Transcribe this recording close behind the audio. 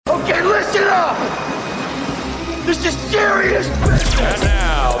Everybody listen up! This is serious business! And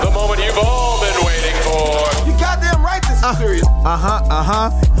now, the moment you've all been waiting for. You goddamn right this is serious.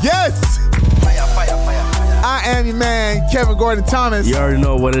 Yes! I am your man, Kevin Gordon Thomas. You already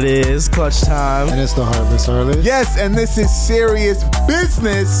know what it is. Clutch time. And it's the Heartless Harlot. Yes, and this is Serious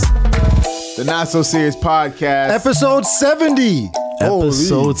Business, the Not So Serious Podcast. Episode 70.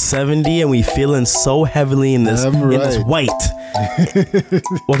 Episode Holy. 70, and we feeling so heavily in this, Damn in this right. white.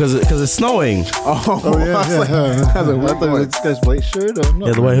 Well, because it's snowing. Oh, yeah. I was like, I thought it was this guy's white shirt.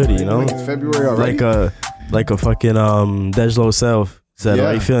 Yeah, the white hoodie, you know? it's February already. Like a fucking Dejlo self said, Yeah.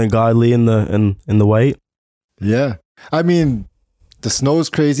 are you feeling godly in the white? Yeah. I mean, the snow is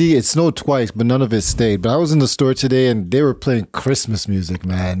crazy. It snowed twice, but none of it stayed. But I was in the store today and they were playing Christmas music,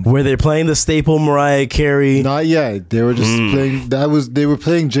 man. Were they playing the staple Mariah Carey? Not yet. They were just playing. They were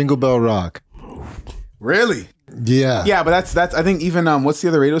playing Jingle Bell Rock. Really? Yeah. Yeah, but that's I think even what's the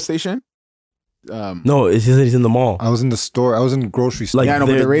other radio station? No, it's just he's in the mall. I was in the store. I was in the grocery store. Like, Yeah, I know,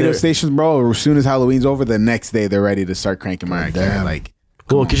 but they're- the radio they're- stations, bro, as soon as Halloween's over, the next day they're ready to start cranking Mariah Carey. Damn. Like,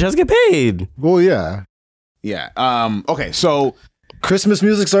 Cool, because she has to get paid. Well, yeah. yeah. Okay, so Christmas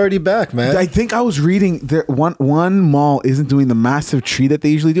music's already back, man. I think I was reading there one mall isn't doing the massive tree that they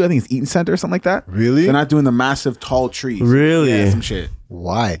usually do. I think it's Eaton Center or something like that. Really? They're not doing the massive tall trees. Really? Yeah, some shit.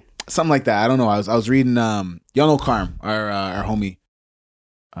 Why? Something like that. I don't know. I was reading y'all know Carm, our homie.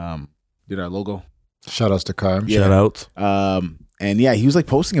 Did our logo. Shout outs to Carm. Yeah. Shout out. And yeah, he was like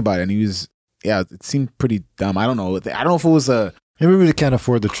posting about it and he was it seemed pretty dumb. I don't know. I don't know if it was a Maybe we can't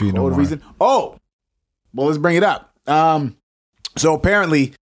afford the tree no more. reason. Oh, well, let's bring it up. So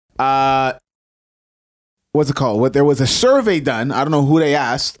apparently, what's it called? There was a survey done. I don't know who they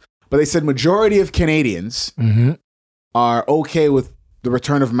asked, but they said majority of Canadians Mm-hmm. are okay with the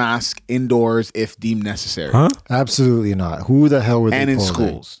return of mask indoors if deemed necessary, Huh? Absolutely not. Who the hell were they and in polling?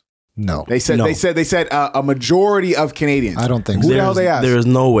 schools. No. They said No. they said a majority of Canadians. I don't think Who so. the hell they asked? There is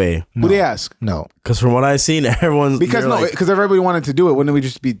no way. Who they ask? No. Because from what I've seen, everyone's Because they're like, because everybody wanted to do it. Wouldn't we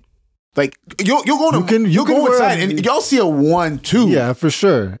just be like you'll go to You can go wear inside a- and y'all see a 1, 2. Yeah, for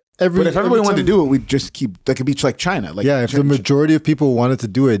sure. But if everybody wanted to time- do it, we'd just keep that could be like China. Like yeah, if the majority of people wanted to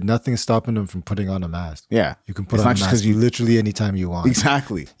do it, nothing's stopping them from putting on a mask. yeah, You can put It's on not a just mask 'cause you- literally anytime you want.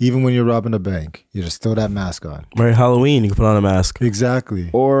 exactly. Even when you're robbing a bank, you just throw that mask on. right, Halloween, you can put on a mask. Exactly.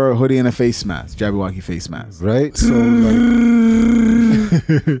 Or a hoodie and a face mask, Jabberwocky face mask. Right? So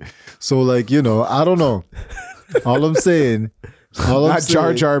like so like, you know, I don't know. All I'm saying Not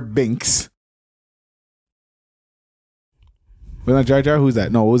Jar Jar Binks. Was not Jar Jar? Who's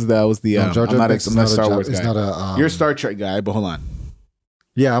that? No, what was that? Was the No, Jar Jar I'm not, Binks I'm is not not a Star Jar- Wars it's guy. not a You're a Star Trek guy, but hold on.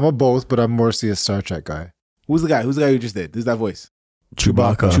 Yeah, I'm a both, but I'm mostly a Star Trek guy. Who's the guy? Who's the guy who just did? Who's that voice?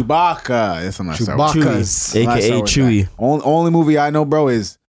 Chewbacca. Chewbacca. Yes, I'm not Star Wars. Chewbacca's. I'm not AKA Star Wars guy. Chewie. Only movie I know, bro,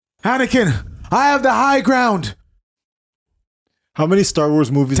 is Anakin. I have the high ground. How many Star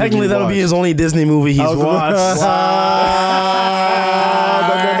Wars movies have Technically, you that'll be watched? his only Disney movie he's I was- watched.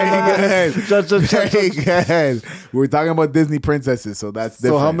 Very good. Very good. We're talking about Disney princesses, so that's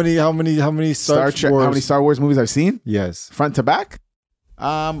So different. how many Star Trek? Wars? How many Star Wars movies I've seen Yes. front to back?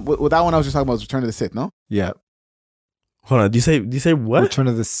 With that one I was just talking about was Return of the Sith. No, Yeah. Hold on, do you say what? Return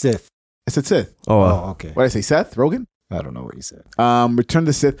of the Sith. I said Sith. Oh, Oh, okay. What did I say? Seth Rogen. I don't know what you said. Return of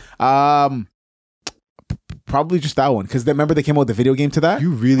the Sith. Probably just that one because remember they came out with the video game to that.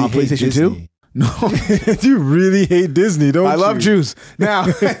 You really On hate PlayStation 2? Disney. No, You really hate Disney, don't you? I love Jews. Now,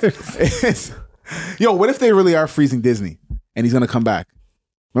 yo, what if they really are freezing Disney and he's gonna come back?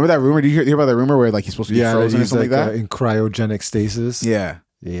 Remember that rumor? Did you hear about that rumor where like he's supposed to be Yeah, frozen or he's something like that? in cryogenic stasis. Yeah,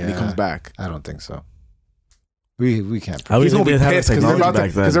 Yeah. and he comes back. I don't think so. We can't. I would He's think gonna be they'd have the pissed because they're, technology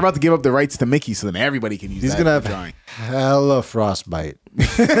back they're then. about to give up the rights to Mickey, so then everybody can use. He's that gonna for have drawing. hella frostbite.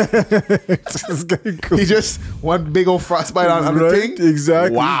 It's gonna go- He just one big old frostbite on the Right? thing.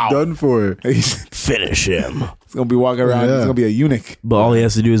 Exactly. Wow. Done for. He's Finish him. gonna be walking around. Yeah. He's gonna be a eunuch. But all he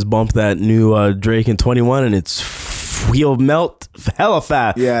has to do is bump that new Drake in 21 and he'll melt hella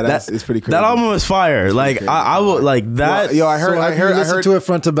fast. Yeah, it's pretty crazy. That album is fire. Like crazy. I will like that. Yo, I heard. So I have you heard. I listened heard. to it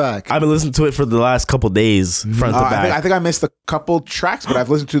front to back. I've been listening to it for the last couple days, front to back. I think I missed a couple tracks, but I've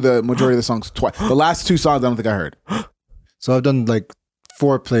listened to the majority of the songs twice. The last 2 songs I don't think I heard. So I've done like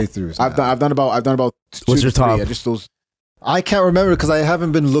 4 playthroughs. I've now. done about 2 What's to your 3. top? Yeah, just those. I can't remember because I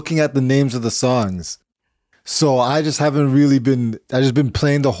haven't been looking at the names of the songs. So I just haven't really been. I just been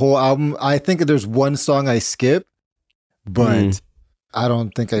playing the whole album. I think there's one song I skip, but I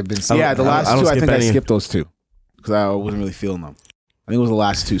don't think I've been. Yeah, the last I don't 2 I skip think I any. skipped those 2 because I wasn't really feeling them. I think it was the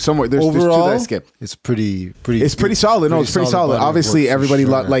last 2. Somewhere there's 2 that I Overall, skipped. it's pretty. It's pretty solid. No, it's pretty solid. body of Obviously, work for everybody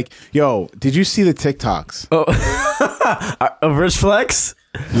sure. like. Yo, did you see the TikToks? Oh, a verse flex.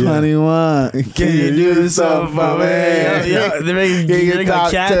 21. Can you do this so for me? Yeah, they're making it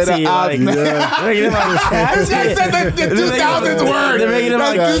like catty. Like, they're making it like catty. I said the 2000s word. They're making it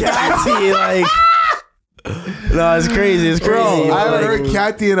like catty. Like, no, it's crazy. It's crazy. Bro, I haven't Like, heard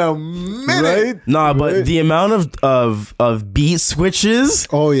catty in a minute. Right? nah, but the amount of beat switches,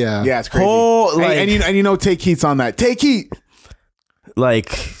 Oh yeah. Yeah, it's crazy. Whole, like- and you know, Take Heat's on that. Take Heat. like,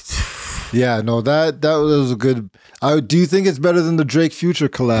 Yeah. No, that was a good. Do you think it's better than the Drake Future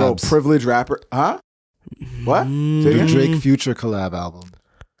Bro, collabs? privileged rapper. Huh? What? Say it The again? Drake Future collab album.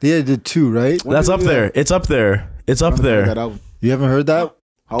 They did 2, right? When that's did up they do there. that? It's up there. It's up I haven't heard that there. album. You haven't heard that?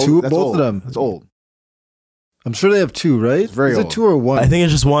 How old- Two, that's both old. of them. That's old. I'm sure they have 2, right? It's very Is old. it 2 or 1? I think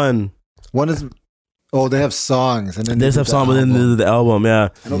it's just one. One is. Oh, they have songs, and then They just have song within the album. Yeah.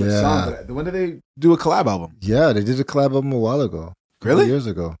 I know the Yeah. song, but when did they do a collab album? Yeah, they did a collab album a while ago. Really? Years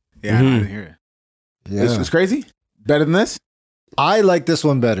ago. Yeah, I didn't hear it. Yeah. It's crazy. Better than this? I like this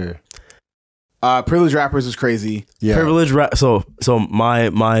one better. Privileged Rappers is crazy. Yeah. Privileged rap. So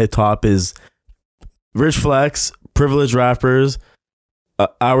my top is Rich Flex, Privileged Rappers,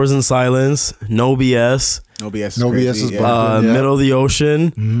 Hours in Silence, No BS, No BS. No crazy. BS is yeah. bumping. Yeah. Middle of the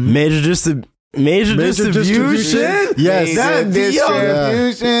Ocean, Mhm. Major Distribution. Yes. That deal.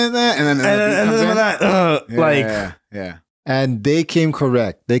 Distribution. And then that, like yeah. And they came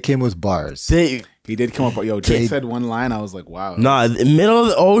correct. They came with bars. they. He did come up with, Drake said one line. I was like, wow. Nah, Middle of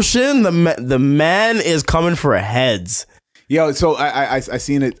the Ocean. The man is coming for heads. Yo, so I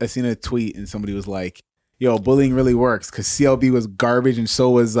seen it. I seen a tweet and somebody was like, "Yo, bullying really works because CLB was garbage and so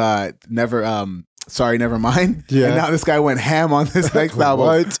was Sorry Never Mind." Yeah. And now this guy went ham on this next album.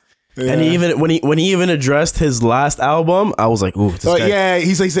 What? Yeah. And he even when he even addressed his last album, I was like, "Ooh, this So guy." yeah,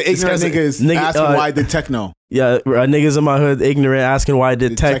 he's like ignorant guy's niggas asking why I did techno. Yeah, niggas in my hood ignorant asking why I did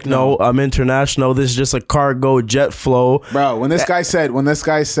Did techno. techno. I'm international. This is just a cargo jet flow. Bro, when this guy said Hold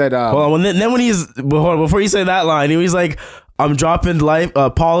on. Before you say that line, he was like, I'm dropping life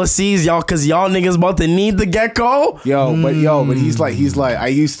policies, y'all, cause y'all niggas about to need the gecko. but he's like he's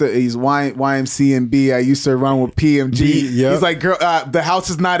YMC and B. I used to run with PMG. Yep. He's like, girl, the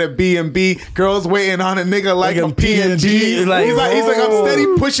house is not a B&B. Girls waiting on a nigga like a a PMG. PNG. Like, he's like, I'm steady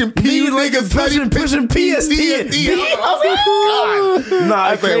pushing P. He like niggas steady pushing PSD. Oh my God. Nah,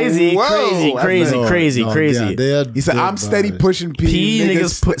 I said, crazy, whoa. crazy. Yeah, they had He said, good "I'm steady bars. pushing P. P, you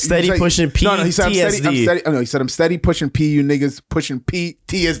niggas steady He's like- pushing P. No, he said, TSD. he said, I'm steady pushing P. You niggas pushing P.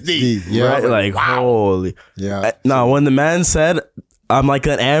 TSD. Yeah. Right? Like, holy. Yeah. Nah, when the man said, I'm like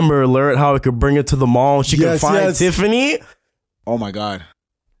an Amber Alert, how I could bring it to the mall and she could Yes, find yes. Tiffany. Oh my God.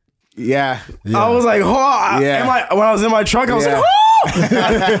 Yeah. I was like, oh, Yeah. when I was in my truck, I was Yeah. like,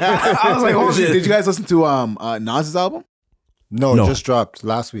 oh. I was like, hold did it. you guys listen to Nas's album? No, No. it just dropped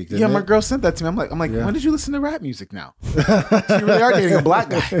last week. Yeah, didn't my it? girl sent that to me. I'm like, Yeah. when did you listen to rap music now? You really are dating a black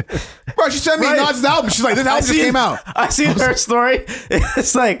guy. Bro, she sent me Right. Nas's album. She's like, this album just came out. I seen her story.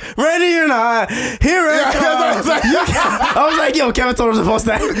 It's like, ready or not, here it Yeah, comes. I was like, yo, Kevin told her to post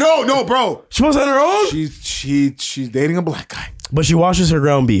that. No, bro. She posted on her own? She's dating a black guy. But she washes her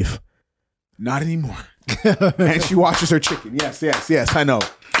ground beef. Not anymore. And she washes her chicken. Yes. I know.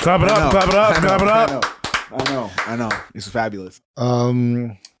 Clap it I know. up, clap it up, I know. clap it up. I know. It's fabulous.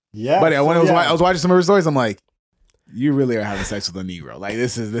 Yeah. But yeah, when so I was watching some of her stories, I'm like, you really are having sex with a Negro. Like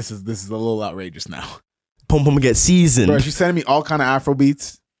this is a little outrageous now. Pum Pum get seasoned. Bro, she's sending me all kind of Afro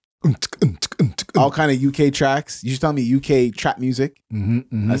beats, all kind of UK tracks. You should tell me UK trap music.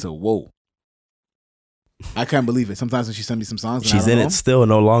 I said, whoa. I can't believe it. Sometimes when she sends me some songs, and She's I don't in know it still,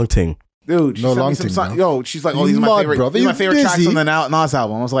 no long ting. Dude, she No sent me long some thing, songs. bro. Yo, she's like, oh, these are my Mad, favorite. brother. These are my You favorite tracks busy. on the Nas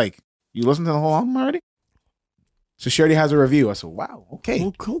album. I was like, you listened to the whole album already? So she already has a review. I said, wow, okay.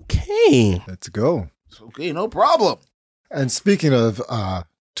 Okay. Let's go. It's okay, no problem. And speaking of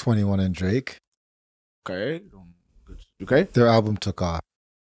 21 and Drake, Okay. Okay. their album took off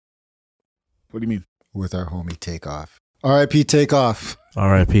What do you mean? with our homie Takeoff. R.I.P. Takeoff.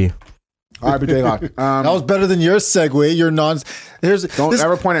 R.I.P. All right, but take off. That was better than your segue. Your Don't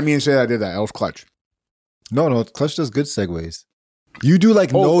ever point at me and say that I did that. That was clutch. No. Clutch does good segues. You do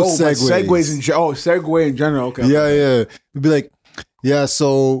like no segues. Like segue in general. Okay. Yeah. We'd be like, yeah.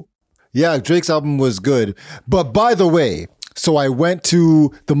 So yeah, Drake's album was good. But by the way, so I went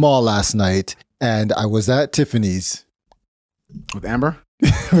to the mall last night and I was at Tiffany's With Amber.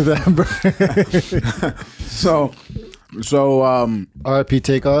 with Amber. So R.I.P.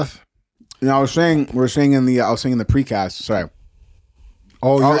 Takeoff. I was saying in the precast. Sorry.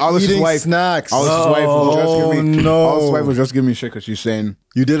 Oh, you're Alice's eating wife- snacks. Alice's wife was just giving me. no. Alice's wife was just giving me shit because she's saying,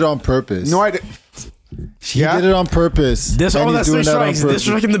 You did it on purpose. "No, I did." She Yeah? did it on purpose. This And all he's that's doing three that on strikes. purpose.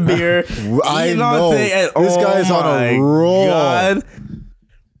 Disrespecting the beer. I eating all know. thing, and, This guy's on a my roll. God.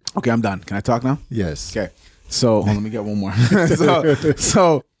 Okay, I'm done. Can I talk now? Yes. Okay. So hold on, let me get one more.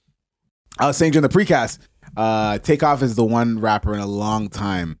 so I was saying during the precast, Takeoff is the one rapper in a long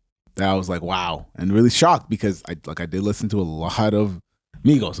time that I was like, wow, and really shocked because I did listen to a lot of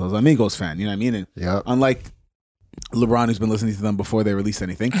Migos. I was a Migos fan, you know what I mean? And Yeah. unlike LeBron, who's been listening to them before they released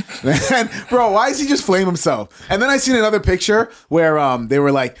anything. And, bro, why does he just flame himself? And then I seen another picture where they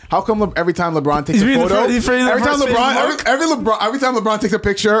were like, how come every time LeBron takes a photo, every time LeBron takes a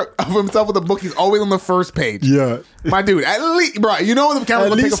picture of himself with a book, he's always on the first page. Yeah. My dude, at least, bro, you know when the camera's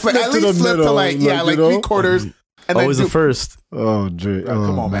gonna take a flip, at least flip to like you know? 3/4. And Always the first. Oh, Dre.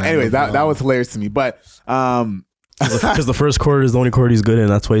 Come on, man. Anyway, that was hilarious to me. But Because the first quarter is the only quarter he's good in.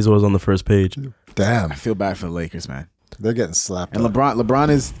 That's why he's always on the first page. Damn. I feel bad for the Lakers, man. They're getting slapped. And up. LeBron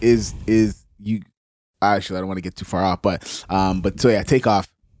is you. Actually, I don't want to get too far off, but so yeah, Takeoff.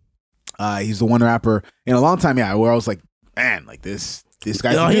 He's the one rapper in a long time, yeah, where I was like, man, like this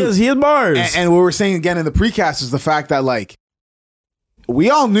guy. No, he has bars. And what we're saying again in the precast is the fact that like we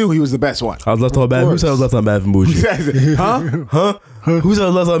all knew he was the best one. I was left on bad. Who said I was left on bad from Bougie? Huh? Who said I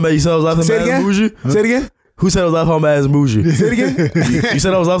was left on bad? You said I was left on Say it bad again. from Bougie? Say it again. Who said I was left on bad and Bougie? Say it again. You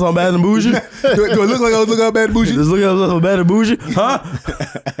said I was left on bad and Bougie? Do it look like I was looking at bad bougie? Just look at I was left on bad and Bougie? Huh?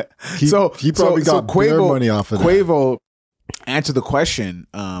 He probably got beer money off of that. Quavo answered the question,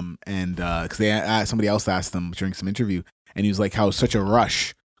 and because somebody else asked him during some interview, and he was like, "How it's such a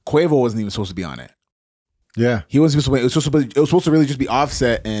rush." Quavo wasn't even supposed to be on it. Yeah. He wasn't supposed to. It was supposed to really just be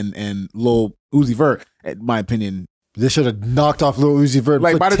Offset and Lil Uzi Vert, in my opinion. They should have knocked off Lil Uzi Vert.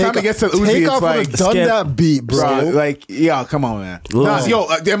 Like by the time it gets to Uzi, it's like done that beat, bro. Like, yeah, come on, man. Nah.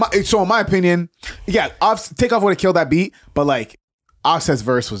 So in my opinion, yeah, Takeoff would have killed that beat, but like Offset's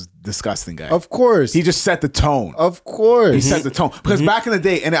verse was disgusting, guy. Of course. He just set the tone. Of course. He set the tone because back in the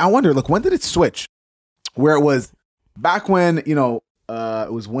day, and I wonder, look, when did it switch? Where it was back when it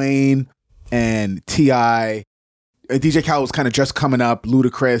was Wayne and T.I. DJ Khaled was kind of just coming up,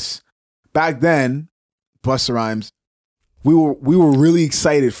 Ludacris. Back then, Busta Rhymes. We were really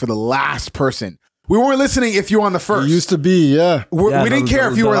excited for the last person. We weren't listening if you were on the first. It used to be, yeah. We didn't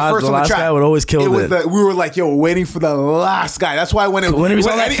care if you were the first on the last track. guy would always kill it. We were like, yo, we're waiting for the last guy. That's why when When any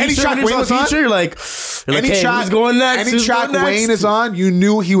track Wayne was on, you're like, any hey, track who's going next? Any Who's track going next? Wayne is on, you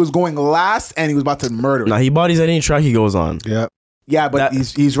knew he was going last and he was about to murder it. Nah, he bodies any track he goes on. Yeah. Yeah, but That-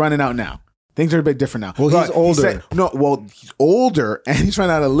 he's running out now. Things are a bit different now. Well, he's older. He's older, and he's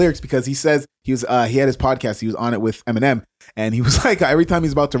running out of lyrics because he says he had his podcast. He was on it with Eminem, and he was like, every time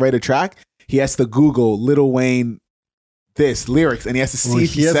he's about to write a track, he has to Google Lil Wayne lyrics, and he has to see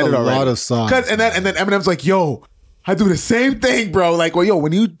if he has said it a already. lot of songs. And then Eminem's like, yo, I do the same thing, bro. Like, well, yo,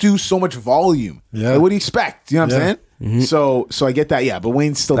 when you do so much volume, Yeah. like, what do you expect? You know what I'm saying? So I get that, yeah. But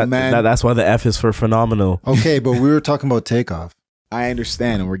Wayne's still the man. That's why the F is for phenomenal. Okay, but we were talking about Takeoff. I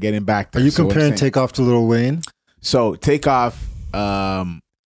understand, and we're getting back Are there. you So what I'm comparing saying- Takeoff to Lil Wayne? So Takeoff,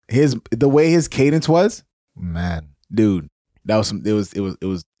 the way his cadence was, Man. dude, that was some.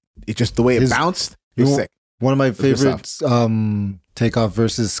 It just the way it His- bounced. It was You- sick. One of my was good favorites, Takeoff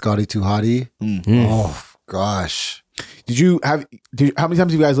versus Scotty Too Hottie. Mm. Oh, gosh. How many times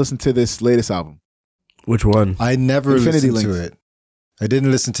have you guys listened to this latest album? Which one? I never Infinity listened to Links. it. I didn't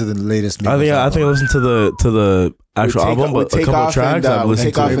listen to the latest. I think I listened to the actual album, but a couple of tracks I've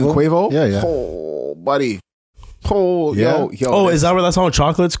listened Takeoff to. and Quavo. Yeah. Oh, buddy. Oh, Yeah. yo. Oh, is that where that song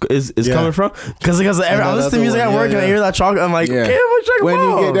 "Chocolates" is Yeah. coming from? Because I listen to music at work and I hear that chocolate. I'm like, Yeah. okay, what's chocolate? When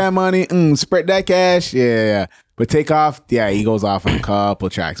you get that money, spread that cash. Yeah. But Takeoff, yeah, he goes off on a couple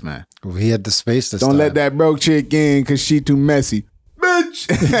tracks, man. He had the space this Don't time. let that broke chick in because she too messy. Bitch.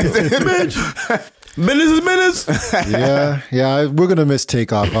 Bitch. Business is business. Yeah. We're gonna miss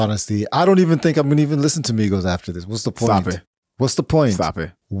Takeoff. Honestly, I don't even think I'm gonna even listen to Migos after this. What's the point? Stop it. What's the point? Stop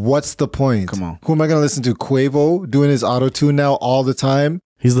it. What's the point? Come on. Who am I gonna listen to? Quavo doing his auto tune now all the time.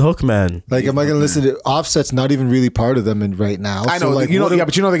 He's the hook man. Like, am I gonna listen to Offset's? Not even really part of them right now. I know, So, like, but you know what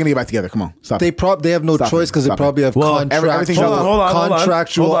they're gonna get back together. Come on, stop. they have no Stop choice it. because they Stop it. probably have Well, everything's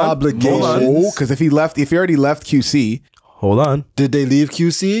contractual obligations. No, because if he already left QC. Hold on. Did they leave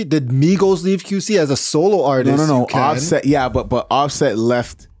QC? Did Migos leave QC as a solo artist? No. you can. Offset, yeah, but Offset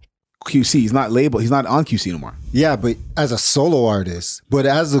left QC. He's not labeled. He's not on QC anymore. Yeah, but as a solo artist, but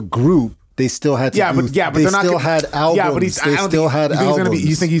as a group, they still had to. But they they're not. still had albums. Yeah, but they still had albums.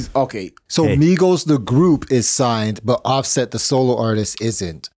 You think he's okay? So Hey. Migos, the group, is signed, but Offset, the solo artist,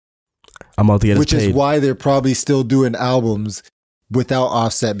 isn't. I'm about to get Which his is paid. why they're probably still doing albums without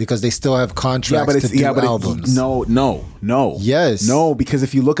Offset because they still have contracts to do albums. No. Yes. No, because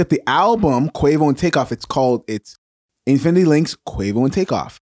if you look at the album Quavo and Takeoff, it's Infinity Links, Quavo and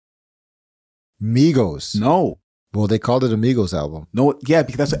Takeoff. Migos. No. Well, they called it Amigos album. No, yeah,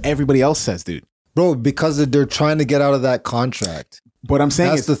 because that's what everybody else says, dude. Bro, because they're trying to get out of that contract. What I'm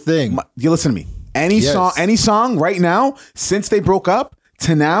saying That's is the thing. You listen to me. Any song right now since they broke up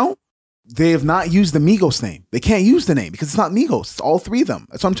to now, they have not used the Migos name. They can't use the name because it's not Migos. It's all three of them.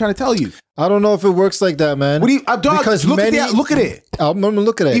 That's what I'm trying to tell you. I don't know if it works like that, man. What do you, dog? Because Look at it. I'm gonna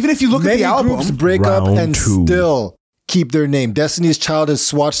look at it. Even if you look at the album, groups break up Round and two. still keep their name. Destiny's Child has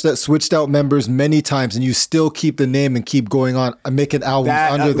switched out members many times, and you still keep the name and keep going on and making albums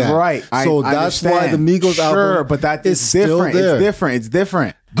under that. Right. So that's why the Migos album. Sure, but that is still different. there. It's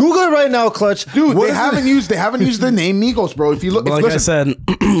different. Google it right now, Clutch. Dude, What they is haven't used the name Migos, bro. If you look, But like listen, I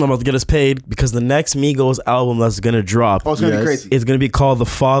said, I'm about to get us paid because the next Migos album that's gonna drop oh, it's gonna be Yes. crazy. is gonna be called The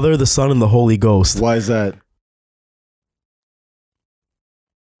Father, the Son, and the Holy Ghost. Why is that?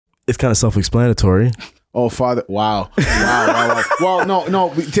 It's kind of self-explanatory. Oh, Father! Wow. Well, no.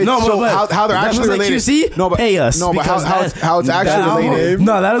 No, so but how they're that actually was like related? QC? No, but Pay us. No, but because how it's that actually album- related?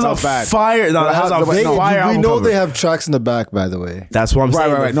 No, that is Not a bad. fire. No, But that is how- a but no, fire we album know cover. they have tracks in the back, by the way. That's what I'm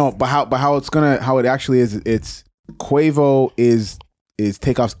saying. Right. No, but how it actually is? It's Quavo is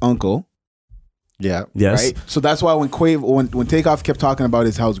Takeoff's uncle, Yeah. Yes. right? So that's why when Takeoff kept talking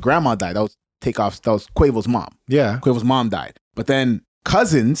about how his grandma died, that was Quavo's mom. Yeah. Quavo's mom died, but then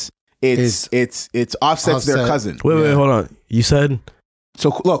cousins, it's Offset's their Offset. cousin. Wait, hold on. You said So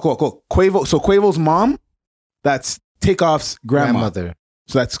look, Quavo. So Quavo's mom, that's Takeoff's grandmother.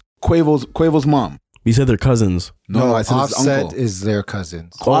 So that's Quavo's mom. you said they're cousins. No, I said his Offset uncle. is their cousin.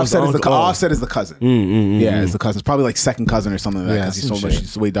 Offset is the uncle. Offset is the cousin. Yeah, it's the cousin. It's probably like second cousin or something like that Yeah, because some shit.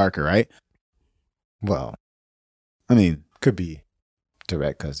 she's way darker, right? Well, I mean, could be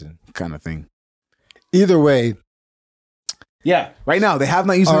direct cousin. kind of thing. Either way, Yeah. Right now, they have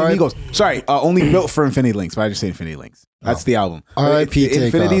not used All the right. Migos. Sorry, only built for Infinity Links, but I just say Infinity Links. That's the album. But R.I.P. it's-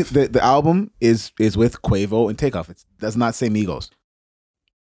 Infinity. Takeoff. The album is with Quavo and Takeoff. It does not say Migos.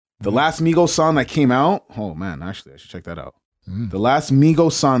 The last Migos song that came out. Oh man, actually, I should check that out. The last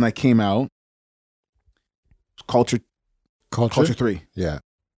Migos song that came out. Culture 3. Yeah.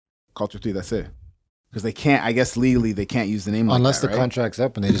 Culture 3. That's it. Because they can't. I guess legally they can't use the name. Unless like that, the right? contract's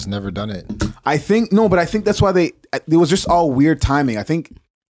up and they just never done it. I think but I think that's why it was just all weird timing. I think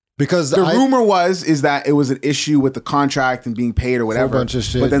Because the rumor is that it was an issue with the contract and being paid or whatever. bunch of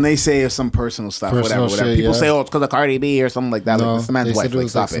shit. But then they say it's some personal stuff, Personal whatever. shit, People yeah. say, oh, it's because of Cardi B or something like that. No, like, this the man's they wife. said it Like,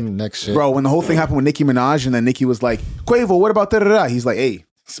 was stop like it. some next shit. Bro, when the whole thing happened with Nicki Minaj and then Nicki was like, Quavo, what about da-da-da? He's like, hey,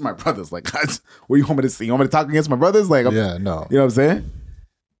 this is my brothers. Like, what do you want me to see? You want me to talk against my brothers? Like, Yeah, no. you know what I'm saying?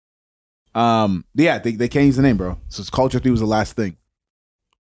 Yeah, they can't use the name, bro. So Culture 3 was the last thing.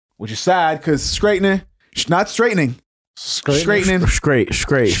 Which is sad because straightening. Straightening. Straight.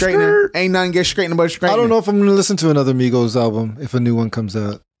 Straightening. Ain't nothing get straightening but straightening. I don't know if I'm gonna listen to another Migos album if a new one comes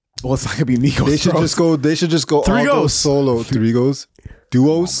out. Well, it's not gonna be Migos. They should bro. just go Three all go goes. solo. Three goes.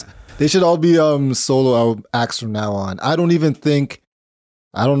 Duos. They should all be solo acts from now on. I don't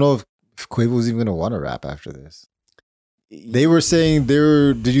know if Quavo's even gonna want to rap after this. They were saying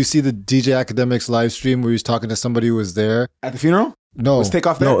did you see the DJ Academics live stream where he was talking to somebody who was there? At the funeral? No. Was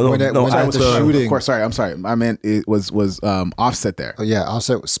Takeoff there? No, when I at was the the- shooting. Of course, sorry. I'm sorry. I meant it was Offset there. Oh, yeah,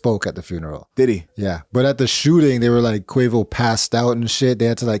 Offset spoke at the funeral. Did he? Yeah. But at the shooting, they were like Quavo passed out and shit. They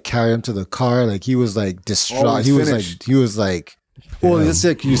had to like carry him to the car. Like he was like distraught. Oh, he was finished. like, well, it's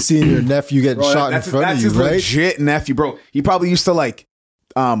like you seeing your nephew getting Bro, shot in that's front of you, his right? legit nephew, bro. He probably used to like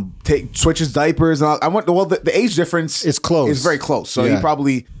switch his diapers and all. The age difference It's close. is very close. So Yeah. he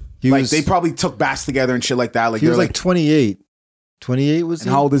probably they probably took baths together and shit like that. Like He was they're like 28. 28 was he?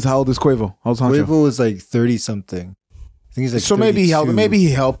 and how old is Quavo? How old's Honcho? Quavo was like 30 something. I think he's like So maybe he helped. 32. Maybe he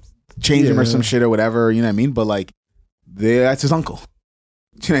helped change him or Yeah. some shit or whatever. You know what I mean? But like, that's his uncle.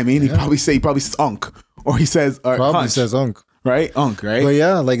 Do you know what I mean? Yeah. He probably says Unc, or he says Probably Hunch, says Unc. right, Unc, right? But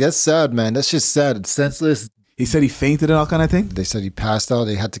yeah, like that's sad, man. That's just sad. It's senseless. He said he fainted and all kind of thing. They said he passed out.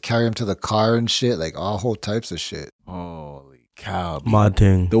 They had to carry him to the car and shit. Like all whole types of shit. Holy cow! Mod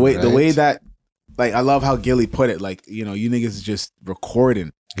thing. The way Right. that, like, I love how Gilly put it. Like, you know, you niggas just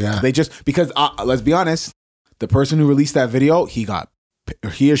recording. Yeah. They just because let's be honest, the person who released that video, he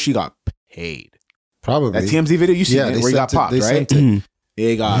or she got paid. Probably. That TMZ video you seen Yeah, it, they where he got sent it- popped, they right? sent it.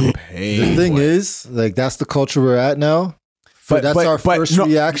 He got paid. The thing for it. is, like that's the culture we're at now. That's our first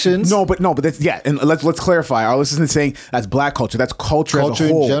reactions. No, but that's and let's clarify. Our listeners are saying that's black culture. That's culture as Culture a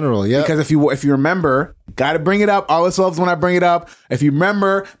in whole. general, yeah. Because if you remember, gotta bring it up. Always loves when I bring it up. If you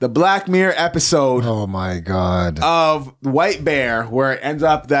remember the Black Mirror episode Oh my god. of White Bear, where it ends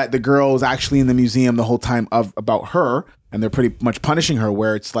up that the girl is actually in the museum the whole time about her, and they're pretty much punishing her,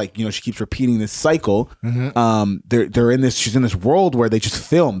 where it's like, you know, she keeps repeating this cycle. Mm-hmm. She's in this world where they just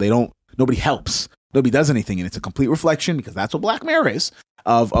film. Nobody helps. nobody does anything, and it's a complete reflection because that's what Black Mirror is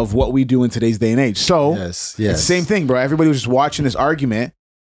of what we do in today's day and age. So Yes. it's the same thing, bro. Everybody was just watching this argument,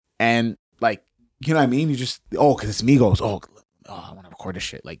 and like, you know what I mean? You just because it's Migos. Oh, I want to record this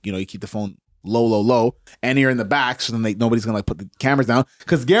shit. Like, you know, you keep the phone low, and you're in the back, so then nobody's gonna like put the cameras down.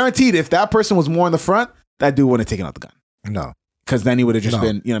 Because guaranteed, if that person was more in the front, that dude wouldn't have taken out the gun. No. Because then he would have just No.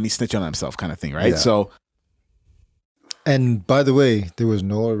 been, you know, snitching on himself, kind of thing, right? Yeah. So, And by the way, there was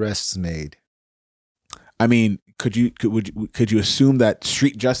no arrests made. I mean, could you assume that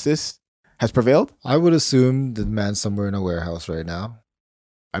street justice has prevailed? I would assume the man's somewhere in a warehouse right now.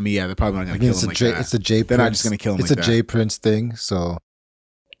 I mean, yeah, they're probably not I gonna mean, kill him like that. it's a J. They're Prince. not just gonna kill him It's like a that. J. Prince thing, so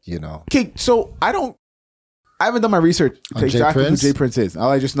you know. Okay, so I haven't done my research to On J. exactly Prince? who J Prince is. All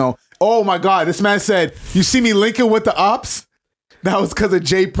I just know, oh my God, this man said, "You see me linking with the ops." That was because of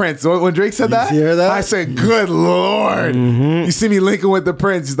J Prince. So when Drake said You that, hear that? I said, "Good Lord, you see me linking with the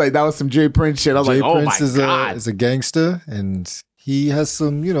Prince." He's like, "That was some J Prince shit." I was J. like, "Oh Prince my God." is a gangster, and he has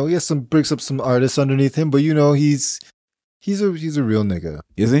some, brings up some artists underneath him, but you know, he's a real nigga.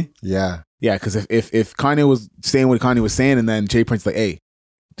 Is he? Yeah. Yeah, because if Kanye was saying what Kanye was saying, and then J Prince like, "Hey,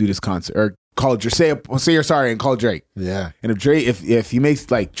 do this concert," or call say you're sorry and call Drake. Yeah. And if he makes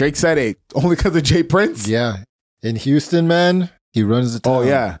like Drake said it only because of J Prince. Yeah. In Houston, man, he runs the town. Oh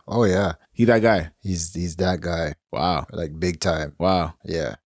yeah. Oh yeah. He that guy. He's that guy. Wow. Like big time. Wow.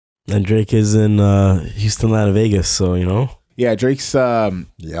 Yeah. And Drake is in Houston, Las Vegas, so you know. Yeah, Drake's Yep.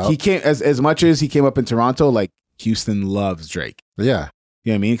 he came as much as he came up in Toronto, like Houston loves Drake. Yeah.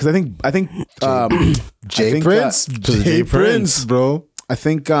 You know what I mean? Because I think J. think, Prince. J. J. Prince. Prince, bro. I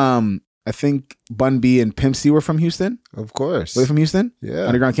think Bun B and Pimp C were from Houston. Of course. Were they from Houston? Yeah.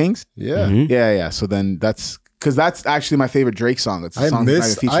 Underground Kings? Yeah. Mhm. Yeah. So then that's because that's actually my favorite Drake song. It's a song that's not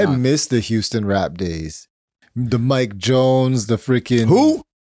even featured on. miss the Houston rap days. The Mike Jones, the freaking Who?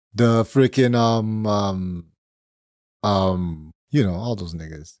 The freaking all those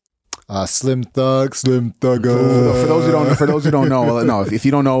niggas. Slim Thug. For those who don't know, well, no. If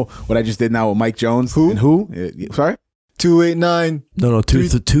you don't know what I just did now with Mike Jones, Who? And who? Sorry. 289. No,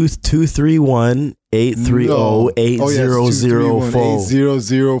 231-830-8004.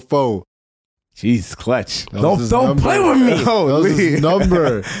 8004. Jeez, clutch. Don't play with me. That was his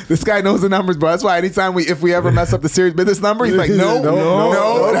number. This guy knows the numbers, bro. That's why anytime if we ever mess up the serious business number, he's like,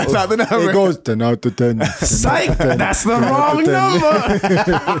 no, that's not the number. It goes 10 out of 10. Psych, that's the wrong number.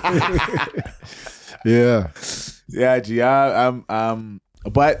 Yeah. Yeah, G.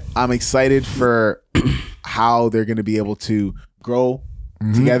 But I'm excited for how they're going to be able to grow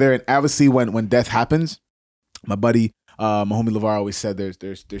together. And obviously, when death happens, my buddy, my homie LeVar always said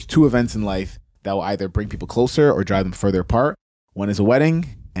there's two events in life that will either bring people closer or drive them further apart. One is a wedding,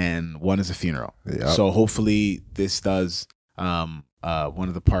 and one is a funeral. Yep. So hopefully, this does one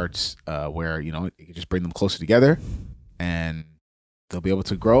of the parts where it can just bring them closer together, and they'll be able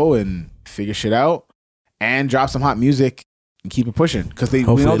to grow and figure shit out and drop some hot music and keep it pushing because we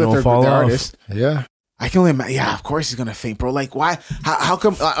Hopefully know that don't they're fall off. artists. Yeah. I can only imagine. Yeah, of course he's gonna faint, bro. Like, why? How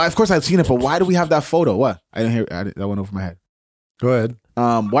come? Of course I've seen it, but why do we have that photo? What? I didn't hear. That went over my head. Go ahead.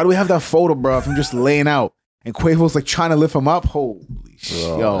 Why do we have that photo, bro? If I'm just laying out and Quavo's like trying to lift him up. Holy shit,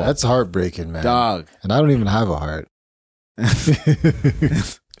 Bro, yo, that's heartbreaking, man. dog. And I don't even have a heart.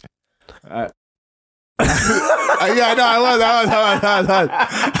 Yeah, no, I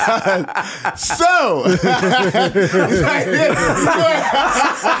was. So,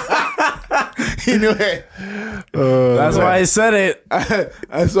 he knew it. That's why I said it.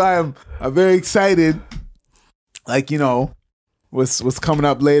 That's why I'm very excited. Like, what's coming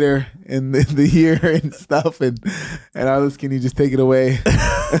up later in the year and stuff, and Alice, can you just take it away?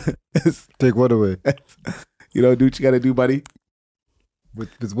 Take what away? Do what you got to do, buddy.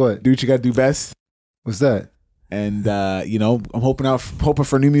 With what? Do what you got to do best. What's that? And I'm hoping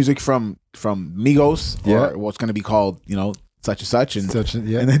for new music from Migos, Yeah. or what's going to be called, such and such, and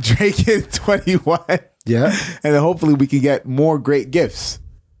Yeah. and then Drake is 21. Yeah. And then hopefully we can get more great gifts.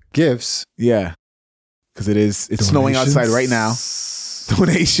 Gifts. Yeah, because it's snowing outside right now.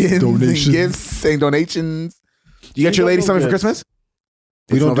 Donations. And gifts, saying donations. You got your lady something for Christmas?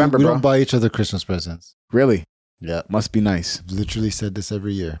 We It's don't November, we bro. don't buy each other Christmas presents. Really? Yeah. Must be nice. I've literally said this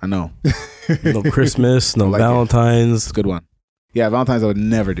every year. I know. No Christmas, no I like it. Valentine's. It's a good one. Yeah, Valentine's I would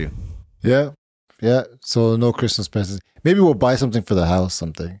never do. Yeah. Yeah. So no Christmas presents. Maybe we'll buy something for the house,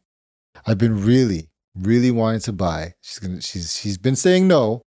 something. I've been really, really wanting to buy. She's been saying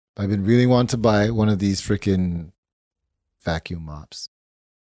no. But I've been really wanting to buy one of these freaking vacuum mops.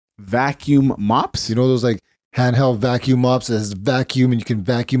 Vacuum mops? You know those like handheld vacuum mops that has vacuum and you can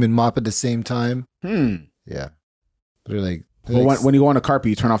vacuum and mop at the same time? Hmm. Yeah. They're like Well, when you go on a carpet,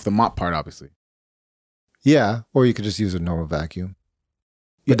 you turn off the mop part, obviously. Yeah, or you could just use a normal vacuum.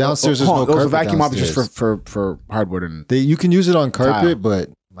 But downstairs there's no those carpet vacuum mop is downstairs. just for hardwood and. You can use it on carpet, Tile. but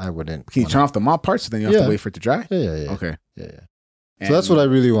I wouldn't. Can you turn off the mop parts? So then you have Yeah. to wait for it to dry. Yeah. Okay. Yeah. So that's what I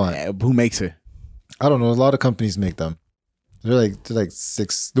really want. Who makes it? I don't know. A lot of companies make them. They're like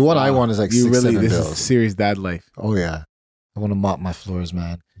six. The one I want is like You 6, really 7 this bills. is serious dad life. Oh yeah, I want to mop my floors,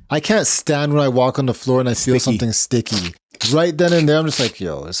 man. I can't stand when I walk on the floor and I feel Sticky. something sticky. Right then and there, I'm just like,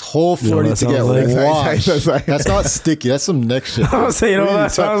 yo, this whole floor that needs to get sounds like- washed. That's like- That's not sticky. That's some next shit. I was saying, you know what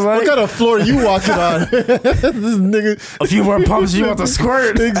that sounds like? What kind of floor are you walking on? This nigga. A few more pumps, you want the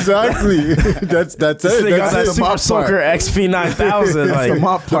squirt. Exactly. That's This it. thing got that That's it. Super Soaker XP9000. The Like,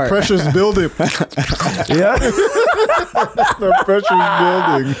 mop The part. pressure's building. yeah, The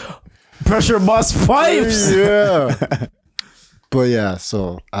pressure's building. pressure bust pipes. Yeah. But yeah,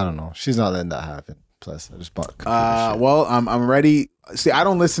 so I don't know. She's not letting that happen. Plus, I just bought computer shit. Well, I'm ready. See, I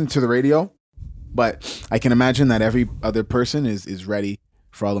don't listen to the radio, but I can imagine that every other person is ready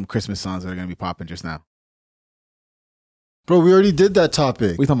for all them Christmas songs that are going to be popping just now. Bro, we already did that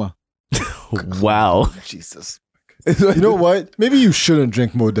topic. What are you talking Wow. about? Jesus. You know what? Maybe you shouldn't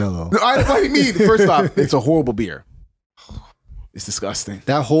drink Modelo. What do you mean? First off, it's a horrible beer. It's disgusting.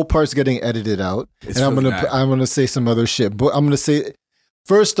 That whole part's getting edited out, It's and really bad. I'm gonna say some other shit. But I'm gonna say,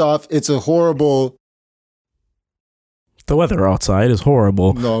 first off, it's a horrible. The weather outside is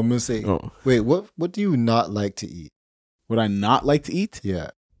horrible. No, I'm gonna say. Oh. Wait, what do you not like to eat? Would I not like to eat?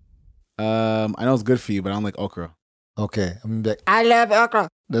 Yeah. I know it's good for you, but I don't like okra. Okay, I'm gonna be like, I love okra.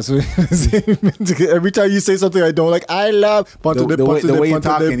 That's what every time you say something I don't like, I love. The way you're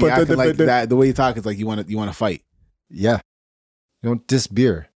talking, you're acting like that. The way you talk is like you want to fight. Yeah. You don't diss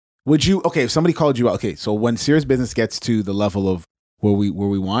beer. Would you? Okay, if somebody called you out. Okay, so when serious business gets to the level of where we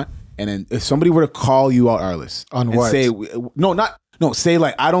want, and then if somebody were to call you out, Arliss, On and what? say say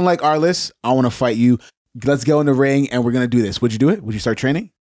like I don't like Arliss, I want to fight you. Let's go in the ring and we're gonna do this. Would you do it? Would you start training?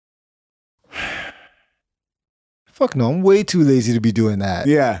 Fuck no, I'm way too lazy to be doing that.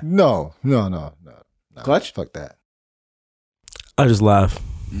 Yeah. No. Clutch? Fuck that. I just laugh.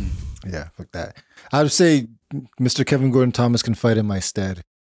 Yeah, fuck that. I would say Mr. Kevin Gordon Thomas can fight in my stead.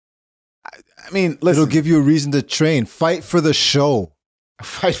 I mean, listen. It'll give you a reason to train. Fight for the show.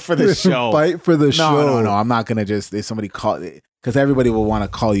 fight for the show. Fight for the show. No. I'm not gonna just if somebody call because everybody will want to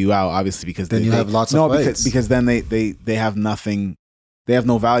call you out, obviously, because Then you have lots of fights. because then they have nothing. They have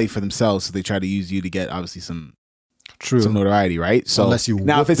no value for themselves, so they try to use you to get obviously some True. notoriety, right? So Unless you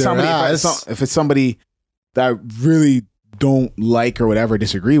now, whoop if it's their somebody, ass. if it's somebody that I really don't like or whatever,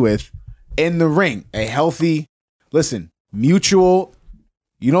 disagree with, in the ring, a healthy, mutual,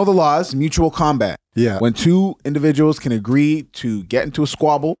 you know the laws, mutual combat. Yeah. When two individuals can agree to get into a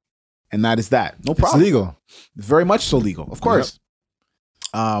squabble, and that is that, no It's problem. legal. Very much so legal, of course.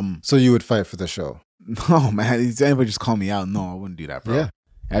 So you would fight for the show. No, man, is anybody just call me out? No, I wouldn't do that, bro. Yeah.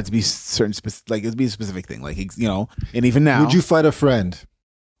 It had to be certain, it'd be a specific thing, like and even now, Would you fight a friend?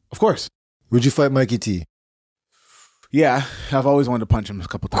 of course. Would you fight Mikey T? Yeah, I've always wanted to punch him a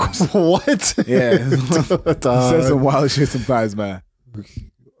couple times. What? Yeah. He says some wild shit sometimes, man.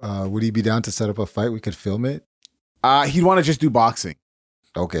 Would he be down to set up a fight? We could film it. He'd want to just do boxing.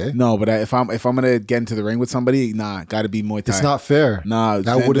 Okay. No, but if I'm gonna get into the ring with somebody, got to be Muay Thai. It's not fair. Nah, That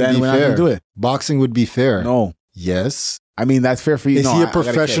then wouldn't be we're not gonna fair. do it. Boxing would be fair. No, Yes. I mean that's fair for you. Is No, he I a got kid.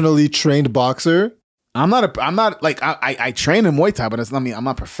 professionally trained boxer? I'm not like I train in Muay Thai, but it's not me. I'm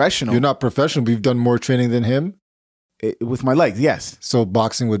not professional. You're not professional, but you've done more training than him. With my legs, yes. So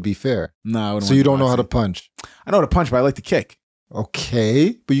boxing would be fair. No, I wouldn't So want you to don't know how to boxing. punch. I know how to punch, but I like to kick.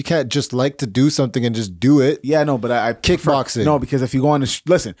 Okay. But you can't just like to do something and just do it. Yeah, no, but I prefer- Kickboxing. No, because if you go on the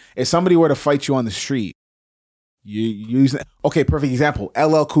listen, if somebody were to fight you on the street, you use okay. Perfect example.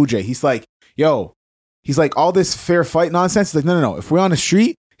 LL Cool J. He's like, yo, he's like all this fair fight nonsense. He's like, no. If we're on the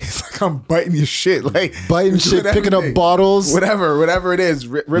street, he's like, I'm biting your shit, like Biting shit, doing picking up everything. bottles. whatever it is,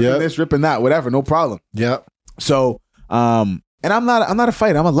 ripping Yep. this, ripping that, whatever, no problem. Yep. So, and I'm not a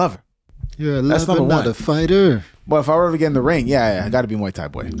fighter. I'm a lover. You're a That's lover, number not one. a fighter. But if I were to get in the ring, yeah, I got to be Muay Thai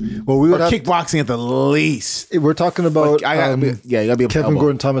boy Well, we or would have kickboxing at the least. we're talking about I gotta be, yeah, you gotta be a Kevin elbow.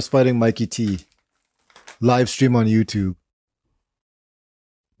 Gordon Thomas fighting Mikey T. Live stream on YouTube.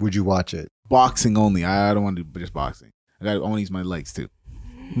 Would you watch it? Boxing only. I don't want to do just boxing. I want to use my legs too.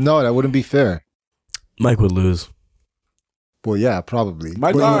 No, that wouldn't be fair. Mike would lose. Well, yeah, probably.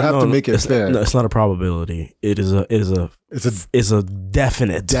 My but you God. would have to make it it's, fair. No, it's not a probability. It's a It's a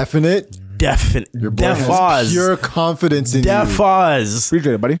definite. definite. Your boy has Defaz. pure confidence in you. Defaz.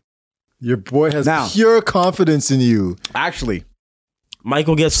 Appreciate it, buddy. Your boy has Now- pure confidence in you. Actually,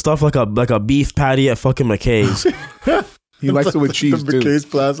 Michael gets stuff like a beef patty at fucking McKay's. he likes it with cheese the too. McKay's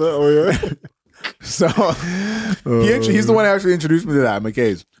Plaza. Oh yeah. So he's the one who actually introduced me to that,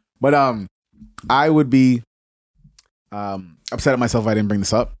 McKay's. But I would be upset at myself if I didn't bring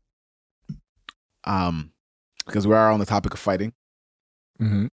this up. Because we are on the topic of fighting.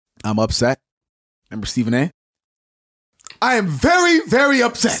 Mm-hmm. I'm upset. Remember Stephen A? I am very, very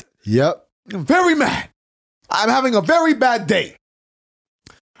upset. Yep. I'm very mad. I'm having a very bad day.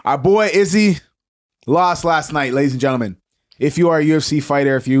 Our boy Izzy lost last night, ladies and gentlemen. If you are a UFC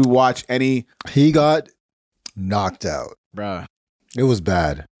fighter, if you watch any... He got knocked out. Bruh. It was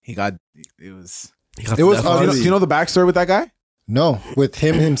bad. It was ugly. Do you know the backstory with that guy? No. With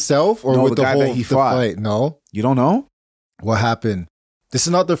him himself or No, with the guy whole that he fought. fight? No. You don't know? What happened? This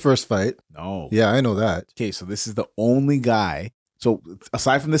is not their first fight. No. Yeah, I know that. Okay, so this is the only guy. So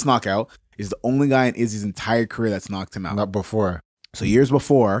aside from this knockout, is the only guy in Izzy's entire career that's knocked him out. Not before. So years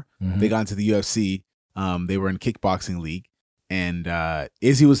before Mhm. they got into the UFC, they were in kickboxing league, and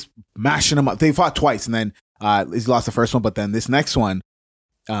Izzy was mashing him up. They fought twice, and then Izzy lost the first one, but then this next one,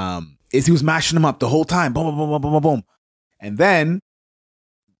 Izzy was mashing him up the whole time. Boom, boom, boom, boom, boom, boom, boom. And then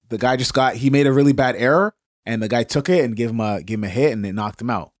the guy he made a really bad error, and the guy took it and gave him a hit, and it knocked him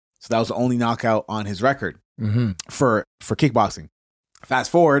out. So that was the only knockout on his record Mm-hmm. for kickboxing. Fast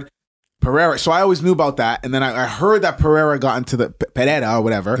forward, Pereira. So I always knew about that, and then I heard that Pereira got into the Pereira or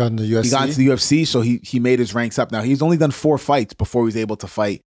whatever. Got into the UFC. He got into the UFC, so he made his ranks up. Now he's only done 4 fights before he was able to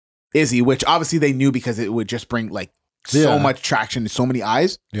fight Izzy, which obviously they knew because it would just bring like so Yeah. much traction to so many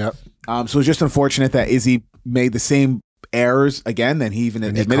eyes. Yep. So it's just unfortunate that Izzy made the same errors again, and he even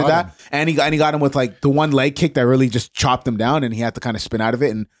And he admitted caught that. him. And he got him with like the one leg kick that really just chopped him down, and he had to kind of spin out of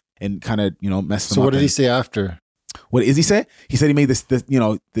it and kind of mess him up. So what did and- he say after? What did Izzy say? He said he made this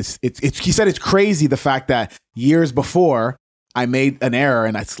he said it's crazy the fact that years before I made an error,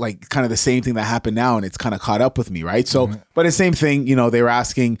 and that's like kind of the same thing that happened now, and it's kind of caught up with me, right? So, but the same thing, they were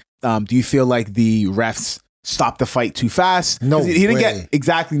asking, do you feel like the refs stopped the fight too fast? No 'Cause he didn't way. get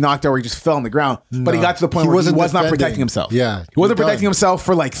exactly knocked out where he just fell on the ground, but he No. got to the point He where he wasn't was not defending. protecting himself. Yeah. He wasn't You're protecting done. himself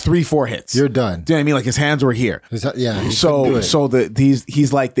for like 3-4 hits. You're done. Do you know what I mean? Like his hands were here. He couldn't do So it.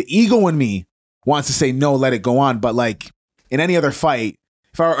 he's like, the ego in me wants to say no, let it go on, but like in any other fight,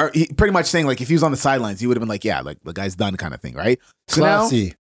 he pretty much saying like if he was on the sidelines, he would have been like, yeah, like the guy's done, kind of thing, right? So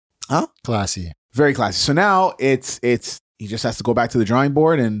Classy. Huh? Classy. very classy. So now it's he just has to go back to the drawing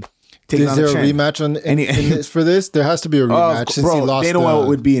board and take it Is on there the a chin. rematch on Any- in this, for this? There has to be a rematch since he lost. Dana White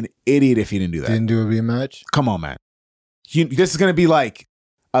would be an idiot if he didn't do that. didn't do a rematch. Come on, man. This is gonna be like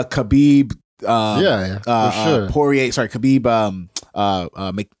a Khabib, Yeah, for sure. Poirier. Sorry, Khabib,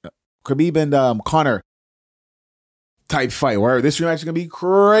 Khabib and Conor type fight. Where this rematch is gonna be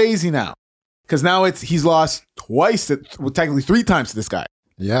crazy now, because now he's lost twice, technically 3 times to this guy,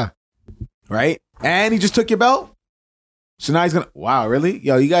 Yeah. right? And he just took your belt. So now he's gonna. Wow, really?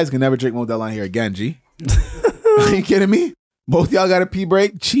 Yo, you guys can never drink Modelo on here again, G. Are you kidding me? Both y'all got a pee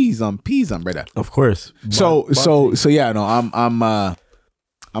break. Peas on, brother. Of course. So yeah, no, I'm a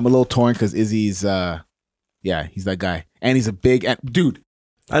little torn because Izzy's he's that guy, and he's a big dude.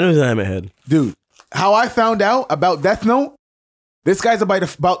 I know he's not in my head. Dude, how I found out about Death Note, this guy's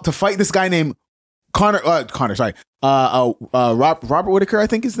about to fight this guy named Robert Whitaker, I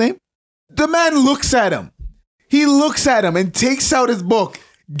think his name. The man looks at him. He looks at him and takes out his book,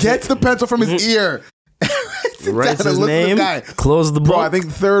 gets the pencil from his ear, Writes his looks at name, the guy. close the book. Bro, I think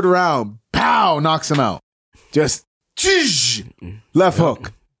 3rd round, pow, knocks him out. Just left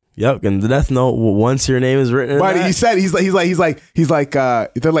hook. Yep, and the Death Note. Once your name is written, in But that, he said he's like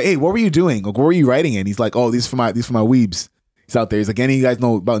they're like, hey, what were you doing? Like, what were you writing in? He's like, oh, these for my weebs. He's out there. He's like, any of you guys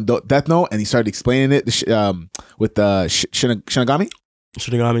know about Death Note? And he started explaining it with Shinigami.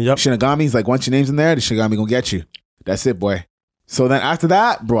 Shinigami. Yep. Shinigami. He's like, once your name's in there, the Shinigami gonna get you. That's it, boy. So then after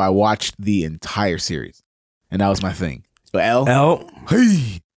that, bro, I watched the entire series, and that was my thing. But L.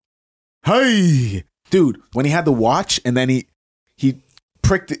 Hey, dude, when he had the watch, and then he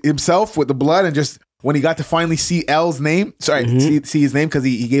pricked himself with the blood, and just when he got to finally see L's name, see his name because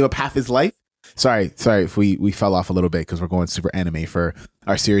he gave up half his life. Sorry if we fell off a little bit because we're going super anime for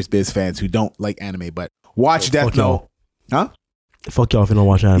our Serious Biz fans who don't like anime, but watch Death fuck Note. y'all. Huh? Fuck y'all if you don't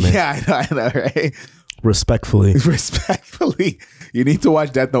watch anime. Yeah, I know, right? Respectfully. Respectfully, you need to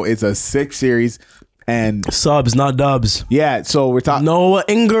watch Death Note. It's a sick series, and Subs, not dubs. yeah. So we're talking. No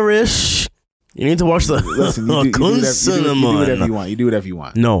English. You need to watch the Listen, you do whatever you want. You do whatever you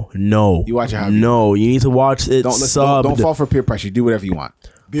want. No. You watch it however you No, you need to watch it subbed. Don't fall for peer pressure. Do whatever you want.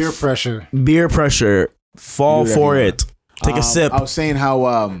 Beer pressure. Beer pressure. Fall Do for whatever you it. Take a sip. I was saying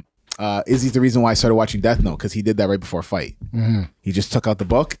how Izzy's the reason why I started watching Death Note, because he did that right before a fight. Mm-hmm. He just took out the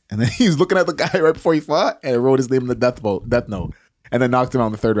book, and then he was looking at the guy right before he fought and wrote his name in the Death Note, and then knocked him out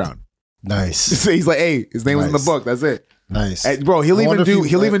in the 3rd round. Nice. So he's like, hey, his name was in the Nice. book. That's it. Nice. And bro, he'll I even wonder do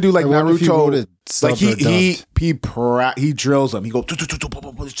like I wonder if he wrote Naruto. it Like subbed or dubbed. he drills them. He goes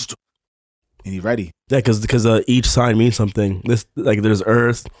and he's ready. Yeah, because each sign means something. This like there's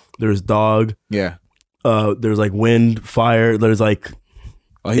earth, there's dog, Yeah. there's like wind, fire. There's like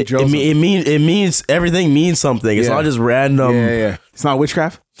Oh, he it drills them. it means everything means something. It's Yeah. not just random. Yeah. It's not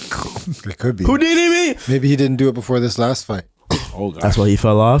witchcraft. It could be. Houdini me. Maybe he didn't do it before this last fight. Oh gosh. That's why he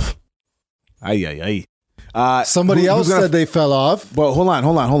fell off. Ay. Somebody else said they fell off. Well, hold on.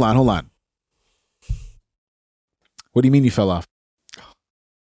 What do you mean you fell off?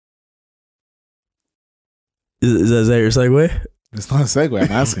 Is that your segue? It's not a segue.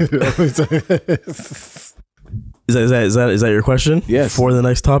 I'm asking. Is that your question? Yes. For the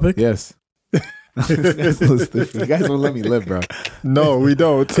next topic? Yes. You guys won't let me live, bro. No, we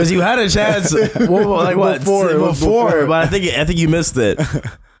don't. Because you had a chance. Like what? Before, it was Before, but I think you missed it.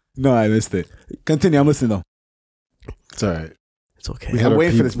 No, I missed it. Continue. I'm listening though. It's all right. It's okay. We had I'm our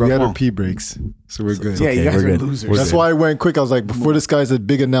waiting for this, bro. We had Come our on. pee breaks, so we're good. Yeah, you guys we're are good. losers. We're That's good. why I went quick. I was like, before this guy's a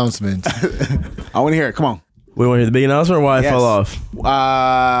big announcement. I want to hear it. Come on. We want to hear the big announcement or why Yes. I fell off.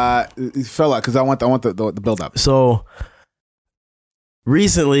 It fell out because I want the build up. So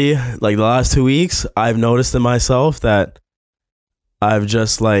recently, like the last 2 weeks, I've noticed in myself that I've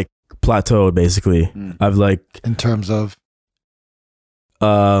just like plateaued basically. I've like In terms of,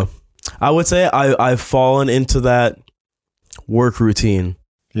 I would say I've fallen into that work routine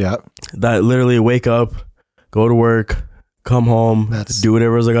yeah, that literally wake up, go to work, come home, do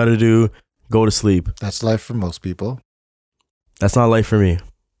whatever else I got to do, go to sleep. that's life for most people. That's not life for me.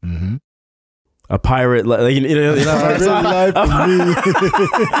 Mm-hmm. A pirate, like you know life for me.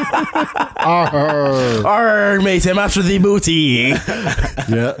 Arr, mate, I'm after the booty.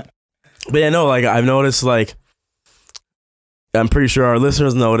 Yeah. But yeah, no, like I've noticed, like I'm pretty sure our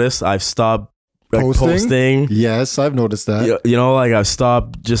listeners noticed, I've stopped like, posting. Yes, I've noticed that. You know, like I've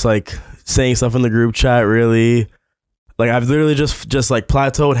stopped just like saying stuff in the group chat. Really, like I've literally just like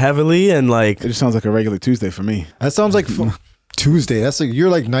plateaued heavily and like It just sounds like a regular Tuesday for me. That sounds like Tuesday. That's like you're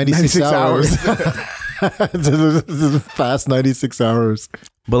like 96 hours. Fast 96 hours.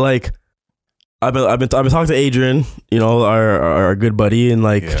 But like, I've been talking to Adrian, you know, our good buddy, and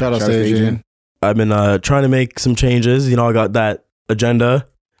like, Shout out to Adrian. I've been trying to make some changes. You know, I got that agenda,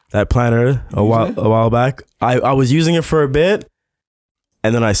 that planner a while back. I was using it for a bit,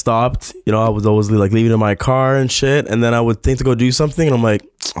 and then I stopped. You know, I was always like leaving it in my car and shit, and then I would think to go do something, and I'm like,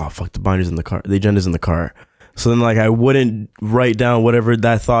 oh fuck, the binder's in the car, the agenda's in the car. So then like I wouldn't write down whatever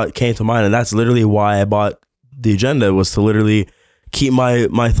that thought came to mind, and that's literally why I bought the agenda, was to literally keep my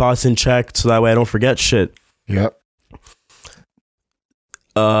thoughts in check so that way I don't forget shit. Yep.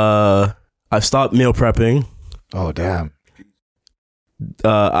 I've stopped meal prepping. Oh damn.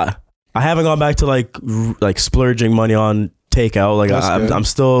 I haven't gone back to like splurging money on takeout. Like That's good. I'm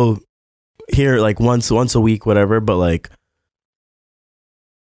still here like once a week, whatever. But like,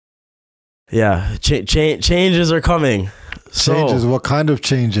 yeah, changes are coming. Changes. What kind of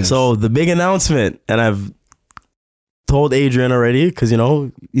changes? So the big announcement, and I've told Adrian already because you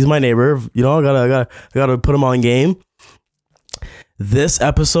know he's my neighbor. You know, I gotta put him on game. This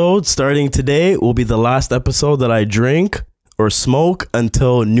episode, starting today, will be the last episode that I drink or smoke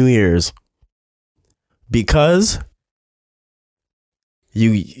until New Year's. Because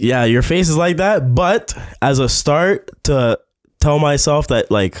your face is like that, but as a start to tell myself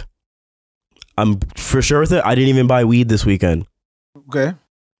that like I'm for sure with it, I didn't even buy weed this weekend. Okay.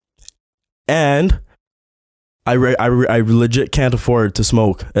 And I legit can't afford to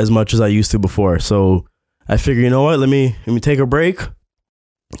smoke as much as I used to before. So I figure, you know what? Let me take a break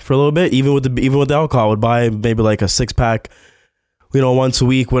for a little bit. Even with the alcohol, I would buy maybe like a 6-pack, you know, once a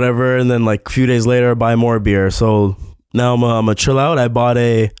week, whatever, and then like a few days later, buy more beer. So now I'm gonna chill out. I bought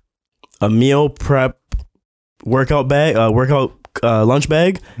a meal prep workout bag, lunch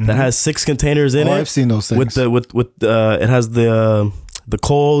bag that has 6 containers in it. I've seen those things. It has the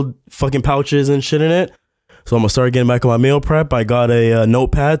cold fucking pouches and shit in it. So I'm gonna start getting back on my meal prep. I got a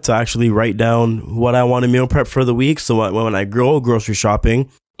notepad to actually write down what I want to meal prep for the week. So when I go grocery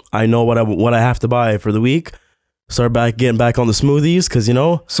shopping, I know what I have to buy for the week. Start getting back on the smoothies because you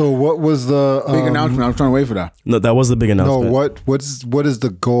know. So what was the Big announcement. I'm trying to wait for that. No, that was the big announcement. No, what is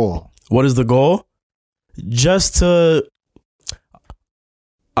the goal? What is the goal? Just to,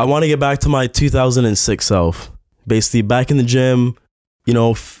 I want to get back to my 2006 self. Basically, back in the gym, you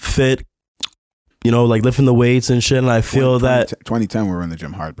know, fit. You know, like lifting the weights and shit, and I feel that 2010 we were in the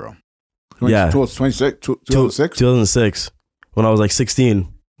gym hard, bro. Yeah. 2006 when I was like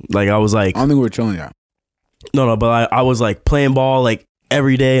 16. Like I was like, I don't think we were chilling yet. no, but I was like playing ball like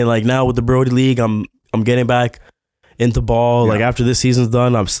every day. And like now with the Brody League, I'm getting back into ball. Yeah. Like after this season's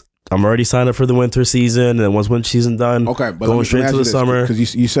done, I'm already signed up for the winter season, and then once winter season done, Okay, but going straight to the summer.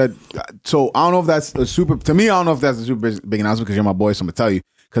 Because you said so. I don't know if that's a super. To me, I don't know if that's a super big announcement because you're my boy. So I'm gonna tell you.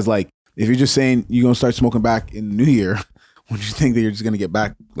 Because like, if you're just saying you're gonna start smoking back in the new year, would you think that you're just gonna get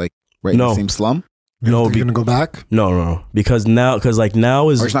back like in the same slum, No, You're gonna go back? no, because now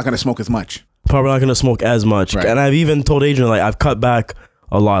is or it's not gonna smoke as much? probably not gonna smoke as much. Right. And I've even told Adrian like I've cut back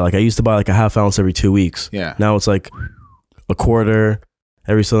a lot. Like I used to buy like a half ounce every 2 weeks. Yeah. Now it's like a quarter.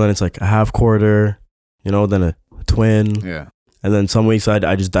 Every so then it's like a half quarter, then a twin, Yeah. and then some weeks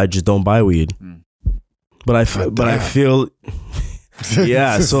I just don't buy weed. Mm. But I feel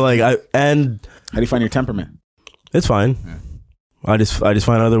yeah. So like How do you find your temperament? it's fine. Yeah. I just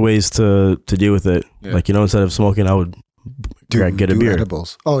find other ways to deal with it. Yeah. Like instead of smoking, I would get a beer.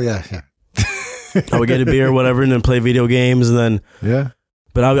 Edibles. Oh yeah. I would get a beer or whatever, and then play video games, and then. Yeah.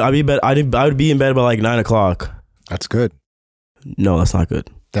 But I would be in bed by like 9 o'clock. That's good. No, that's not good.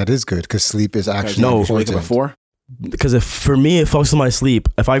 That is good because sleep is actually No. You wake up important. at 4. Because for me, it fucks with my sleep.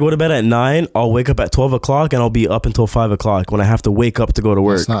 If I go to bed at 9, I'll wake up at 12 o'clock and I'll be up until 5 o'clock when I have to wake up to go to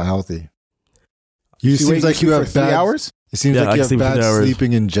work. That's not healthy. You seems like you sleep have for 3 bad hours. It seems Yeah, I like you have sleep for bad 3 hours.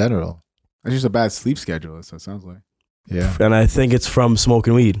 sleeping in general. That's just a bad sleep schedule. That's what it sounds like. Yeah. And I think it's from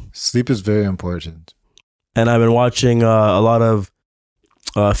smoking weed. Sleep is very important. And I've been watching a lot of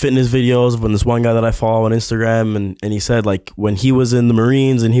fitness videos from this one guy that I follow on Instagram, and he said like when he was in the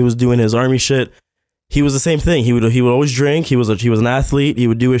Marines and he was doing his army shit, he was the same thing. He would always drink. He was an athlete. He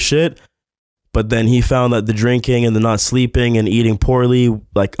would do his shit, but then he found that the drinking and the not sleeping and eating poorly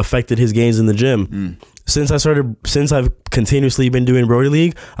like affected his gains in the gym. Mm. Since I've continuously been doing Brody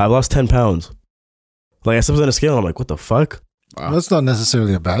League, I've lost 10 pounds. Like I stepped on a scale and I'm like, what the fuck? Wow. That's not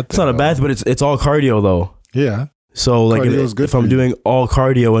necessarily a bad thing. It's not a bad, but it's all cardio though. Yeah. So like Cardio is good if for I'm you. doing all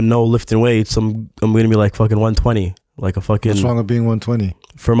cardio and no lifting weights, I'm gonna be like fucking 120. Like a fucking What's wrong with being 120?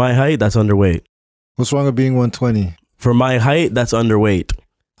 for my height, that's underweight. What's wrong with being 120? For my height, that's underweight.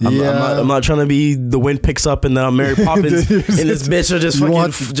 I'm not trying to be the wind picks up and then I'm Mary Poppins and this bitch will just You fucking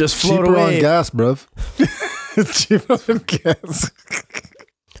want just float cheaper away. on gas, bruv. Cheaper on gas.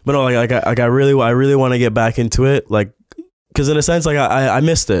 But no, like I really want to get back into it, like because in a sense, like I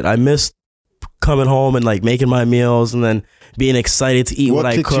missed it. I missed coming home and like making my meals and then being excited to eat what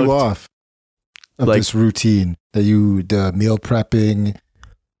I kicked cooked. you off of Like- this routine? The meal prepping,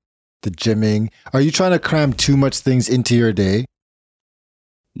 the gymming. Are you trying to cram too much things into your day?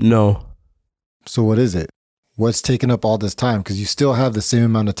 No, So what is it? What's taking up all this time? Because you still have the same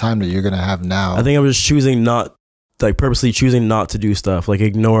amount of time that you're gonna have now. I think I'm just purposely choosing not to do stuff, like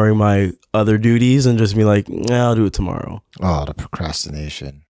ignoring my other duties and just be like, I'll do it tomorrow. Oh, the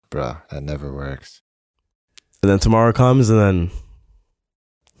procrastination, bruh, that never works. And then tomorrow comes and then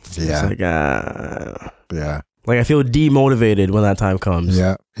Yeah, it's yeah, like I feel demotivated when that time comes.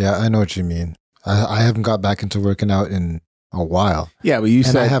 yeah. I know what you mean. I haven't got back into working out in a while, Yeah, but you and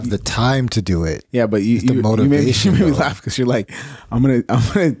said I have the time to do it. Yeah, but It's the you motivation, made me though. laugh because you're like, I'm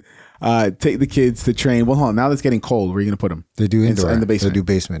gonna take the kids to train. Well, hold on. Now that's getting cold. Where are you gonna put them? They do indoor. in the basement. They do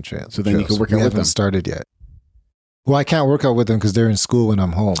basement trails. So then you can work out we with haven't them. started yet. Well, I can't work out with them because they're in school when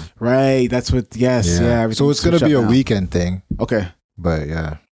I'm home. Right. That's what. Yes. Yeah. so it's gonna everything's be a shut down. weekend thing, Okay. but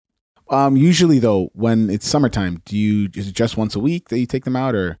yeah. Usually though, when it's summertime, is it just once a week that you take them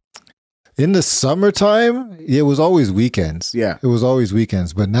out, or In the summertime, it was always weekends. Yeah. It was always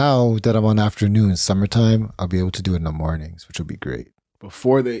weekends. But now that I'm on afternoons, summertime, I'll be able to do it in the mornings, which will be great.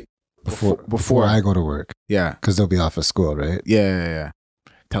 before they Before I go to work, Yeah. because they'll be off of school, right? Yeah.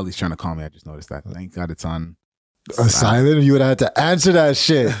 Telly's trying to call me. I just noticed that. Thank God it's on Silent, you would have had to answer that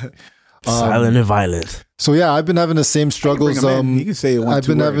shit. Silent and violent. So yeah, I've been having the same Bring struggles. 'em in. You can say I've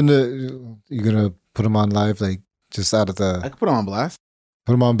been having to. You're gonna put them on live, like just out of I the. can put them on blast.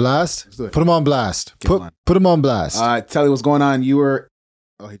 Put them on blast. Let's do it. Put them on blast. Get 'em on. Put them on blast. Telly, what's going on? You were.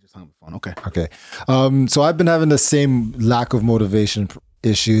 Oh, he just hung up the phone. Okay. Okay. So I've been having the same lack of motivation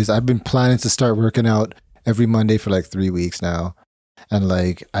issues. I've been planning to start working out every Monday for like 3 weeks now. And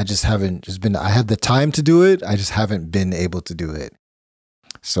like, I just haven't I had the time to do it. I just haven't been able to do it.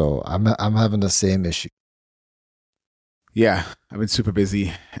 So I'm having the same issue. Yeah, I've been super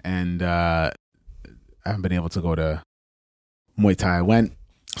busy and I haven't been able to go to Muay Thai. I went.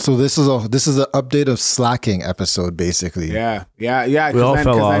 So this is an update of slacking episode, basically. Yeah. We all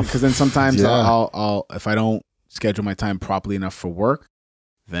fell off. Because then sometimes Yeah. I'll if I don't schedule my time properly enough for work,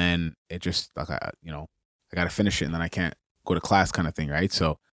 then it just like I got to finish it and then I can't go to class kind of thing, right?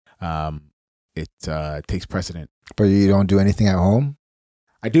 So, it takes precedent. But you don't do anything at home?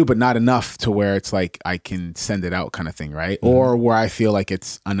 I do, but not enough to where it's like I can send it out kind of thing, right? Or where I feel like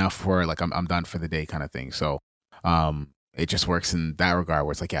it's enough where like I'm done for the day kind of thing. So it just works in that regard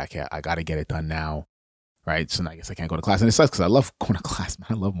where it's like, yeah, I got to get it done now, right? So I guess I can't go to class. And it sucks because I love going to class, man.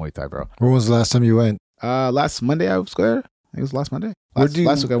 I love Muay Thai, bro. When was the last time you went? Last Monday I was there. I think it was last Monday. Last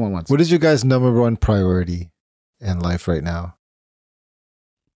week I went once. What is your guys' number one priority in life right now?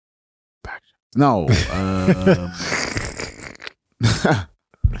 No.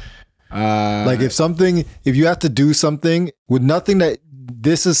 Like if you have to do something with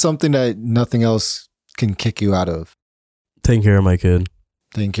this is something that nothing else can kick you out of. Taking care of my kid.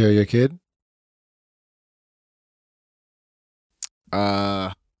 Taking care of your kid?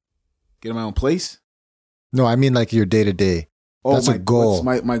 Get in my own place. No, I mean like your day to day. Oh, that's a goal.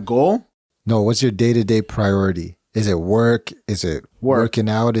 What's my goal? No, what's your day to day priority? Is it work? Is it working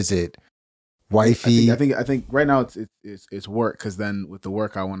out? Is it wifey? I think right now it's work, because then with the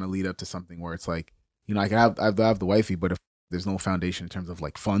work I want to lead up to something where it's like, you know, I have the wifey, but if there's no foundation in terms of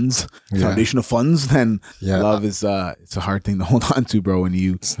like funds, foundation of funds, then love is it's a hard thing to hold on to, bro.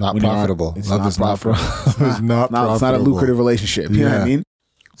 It's not profitable. Love is not profitable. It's not a lucrative relationship. You know what I mean?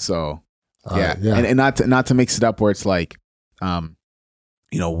 So and not to mix it up where it's like,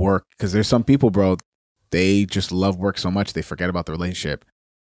 you know, work, because there's some people, bro, they just love work so much they forget about the relationship.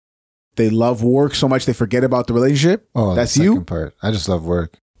 They love work so much they forget about the relationship. Oh, that's the you. Second part. I just love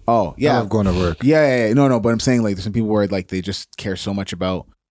work. Oh yeah, I love going to work. Yeah. No. But I'm saying like there's some people where like they just care so much about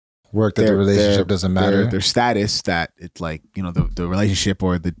work that the relationship doesn't matter. Their status that it's like, you know, the relationship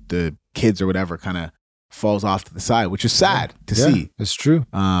or the kids or whatever kind of falls off to the side, which is sad to see. It's true.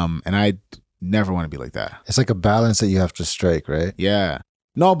 And I never want to be like that. It's like a balance that you have to strike, right? Yeah.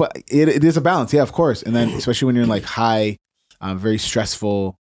 No, but it is a balance. Yeah, of course. And then especially when you're in like high, very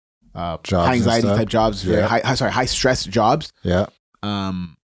stressful, jobs, high anxiety type jobs, high stress jobs. Yeah.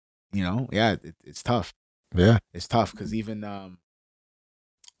 You know, yeah, it's tough. Yeah, it's tough because even one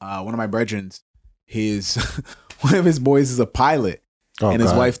of my brethren, one of his boys is a pilot, and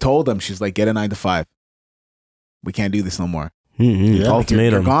his wife told him, she's like, get a 9 to 5. We can't do this no more. Mm-hmm.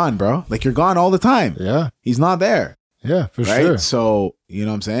 Ultimatum. You're gone, bro. Like you're gone all the time. Yeah, he's not there. Yeah, for right? sure. So you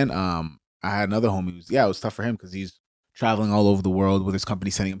know what I'm saying. I had another homie who's it was tough for him because he's traveling all over the world with his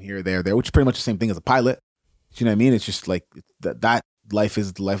company, sending him here, there, which is pretty much the same thing as a pilot. You know what I mean? It's just like that life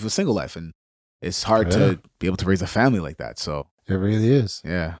is the life of a single life, and it's hard to be able to raise a family like that. So it really is.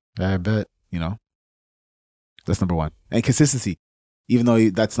 Yeah, I bet. You know, that's number one. And consistency, even though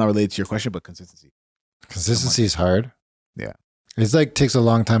that's not related to your question, but consistency. Consistency is hard. Yeah, it's like takes a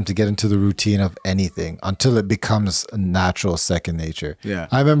long time to get into the routine of anything until it becomes a natural second nature. Yeah,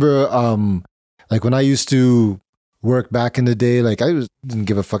 I remember, like when I used to work back in the day, like didn't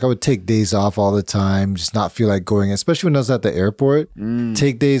give a fuck. I would take days off all the time, just not feel like going in, especially when I was at the airport.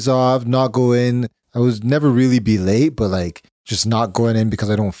 Take days off, not go in. I was never really be late, but like just not going in because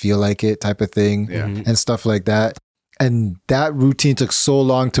I don't feel like it type of thing. Yeah. And stuff like that. And that routine took so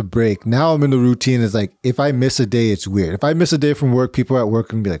long to break. Now I'm in the routine. It's like, if I miss a day, it's weird. If I miss a day from work, people at work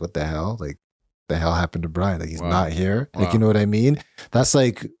can be like, what the hell? Like, the hell happened to Brian? Like, he's not here. Like, you know what I mean? That's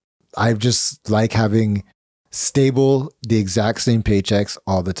like, I just like having stable, the exact same paychecks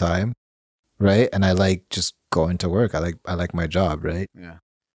all the time, right? And I like just going to work. I like my job, right? Yeah.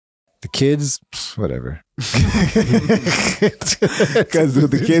 The kids, whatever. Because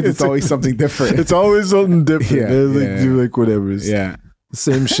with the kids, it's always something different. It's always something different. Do like whatever. Yeah.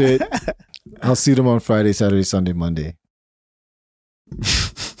 Same shit. I'll see them on Friday, Saturday, Sunday, Monday.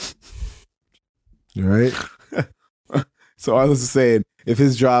 Right? So I was saying, if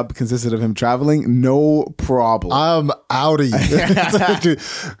his job consisted of him traveling, no problem. I'm out of you.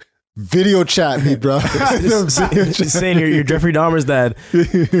 Video chat me, bro. Saying you're Jeffrey Dahmer's dad.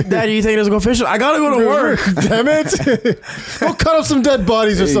 Dad, you think it's go fishing? I gotta go to work. Damn it! Go cut up some dead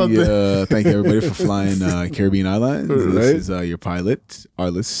bodies or something. Thank you everybody for flying Caribbean Airlines. Right. This is your pilot,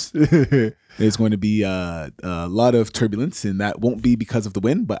 Arliss. There's going to be a lot of turbulence, and that won't be because of the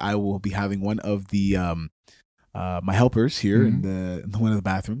wind, but I will be having one of the my helpers here in one of the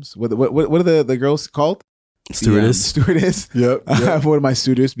bathrooms. What are the girls called? Stewardess. Yep. I have one of my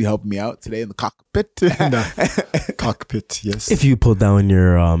stewardess be helping me out today in the cockpit. Cockpit, yes. If you pull down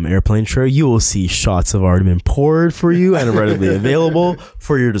your airplane tray, you will see shots have already been poured for you and readily available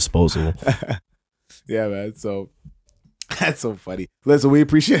for your disposal. Yeah, man. So that's so funny. Listen, we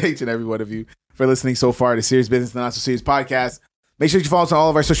appreciate each and every one of you for listening so far to Serious Business, the Not So Serious podcast. Make sure that you follow us on all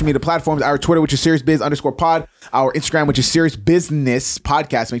of our social media platforms. Our Twitter, which is SeriousBiz_pod. Our Instagram, which is Serious Business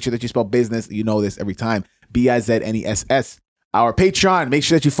Podcast. Make sure that you spell business. You know this every time. BIZNESS. Our Patreon. Make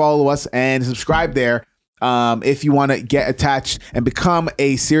sure that you follow us and subscribe there. if you want to get attached and become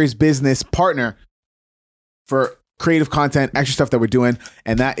a Serious Business partner for creative content, extra stuff that we're doing.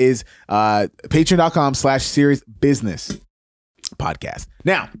 And that is patreon.com/Serious Business podcast.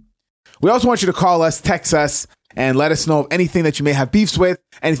 Now, we also want you to call us, text us, and let us know of anything that you may have beefs with,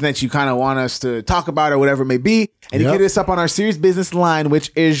 anything that you kind of want us to talk about or whatever it may be. And you hit us up on our Serious Business line,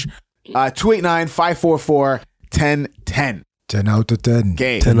 which is 289-544-1010. 10 out of 10.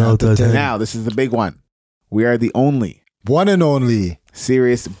 Okay. 10 out of 10. Now, this is the big one. We are the only One and only.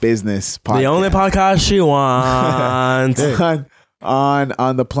 Serious Business podcast. The only podcast she wants.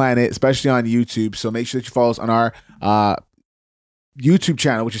 on the planet, especially on YouTube. So make sure that you follow us on our YouTube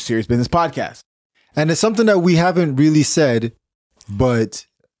channel, which is Serious Business Podcast. And it's something that we haven't really said, but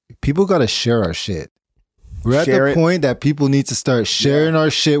people got to share our shit. We're Share at the point that people need to start sharing our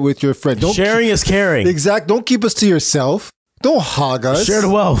shit with your friends. Sharing is caring. Don't keep us to yourself. Don't hog us. Share the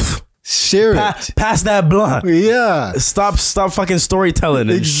wealth. Share it. Pass that blunt. Yeah. Stop fucking storytelling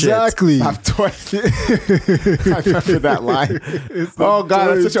and Exactly. I remember that line. Oh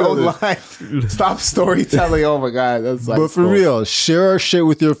God, that's such an old line. Stop storytelling. Oh my God, that's like. But for real, share our shit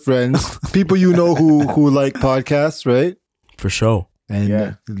with your friends, people you know who like podcasts, right? For sure.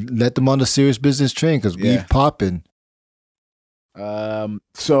 And let them on the Serious Business train because we popping.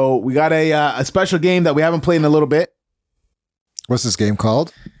 So we got a special game that we haven't played in a little bit. What's this game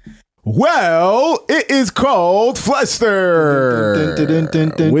called? Well, it is called Fluster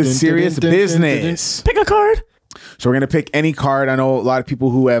with Serious Business. Pick a card. So we're gonna pick any card. I know a lot of people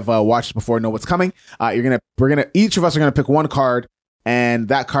who have watched before know what's coming. Each of us are gonna pick one card, and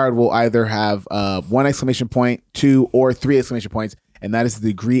that card will either have 1 exclamation point, 2 or 3 exclamation points, and that is the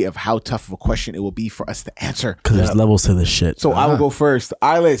degree of how tough of a question it will be for us to answer. Because there's levels to this shit. So I will go first.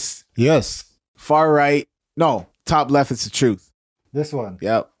 Eyeless, Yes. far right. No, top left. It's the truth. This one.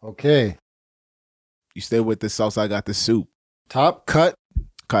 Yep. Okay. You stay with this sauce. I got the soup. Top, cut,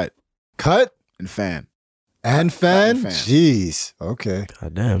 Cut and fan. and fan. And fan. Jeez. Okay.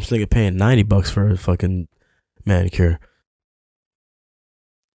 God damn, this nigga paying $90 for a fucking manicure.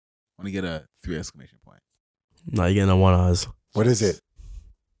 Want to get a 3 exclamation point. No, you're getting a 1 Oz. What is it?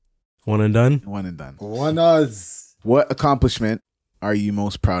 1 and done? 1 and done. 1 Oz. What accomplishment are you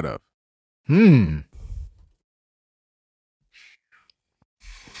most proud of?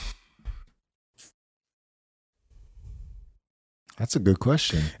 That's a good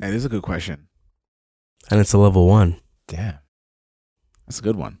question. That is a good question. And it's a level 1. Damn. That's a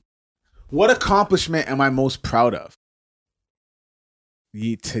good one. What accomplishment am I most proud of?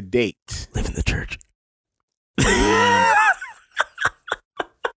 To date. Live in the church.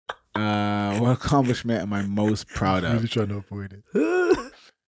 What accomplishment am I most proud of? trying to avoid it.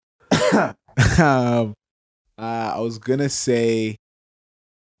 I was gonna say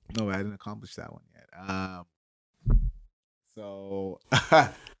no, I didn't accomplish that one yet. So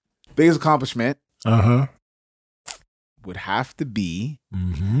biggest accomplishment would have to be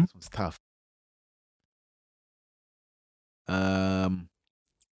this one's tough.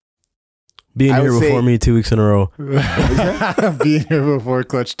 Being I here would before say- me 2 weeks in a row. Being here before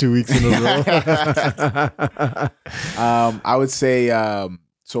clutch 2 weeks in a row. I would say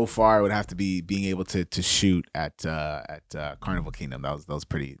so far it would have to be being able to shoot at Carnival Kingdom. That was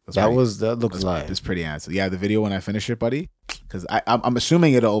pretty. That looks live. It's pretty handsome. Yeah, the video when I finish it, buddy, because I'm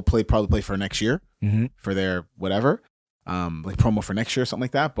assuming it'll probably play for next year for their whatever, like promo for next year or something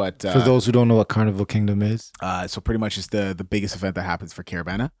like that. But For those who don't know what Carnival Kingdom is, so pretty much it's the biggest event that happens for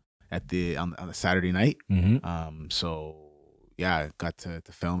Caravana at on the Saturday night. So yeah, got to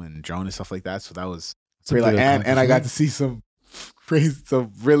film and drone and stuff like that. So that was pretty like, and I got to see some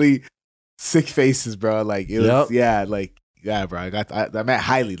really sick faces, bro. Like it was, bro. I met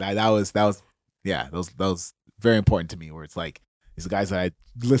highly. Like that was very important to me. Where it's like these guys that I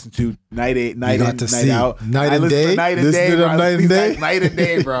listened to night out, night and day, night and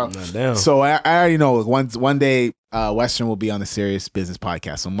day, bro. Damn. So I already know one day Western will be on the Serious Business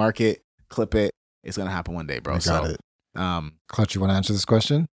Podcast. So mark it, clip it. It's gonna happen one day, bro. I got it. Clutch, you want to answer this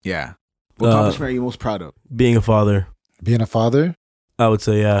question? Yeah. What accomplishment are you most proud of? Being a father. Being a father. I would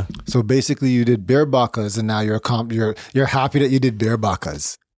say, yeah. So basically, you did bear bakas, and now you're happy that you did bear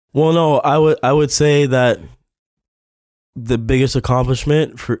bakas. Well, no, I would say that the biggest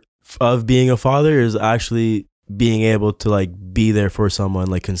accomplishment of being a father is actually being able to like be there for someone,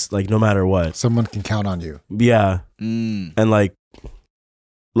 like no matter what. Someone can count on you. Yeah, and like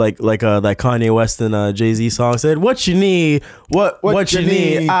that Kanye West and Jay-Z song said, "What you need, what you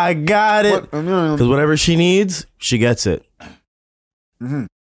need, I got it." Because whatever she needs, she gets it. I'm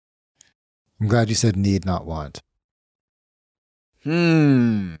glad you said need, not want.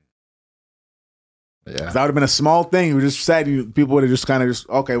 Very That would have been a small thing. You were just sad. People would have just kind of just,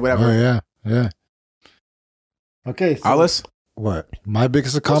 okay, whatever. Oh, yeah. Okay. So Alice? what? My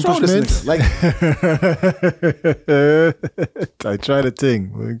biggest What's wrong with this accomplishment? nigga? I try to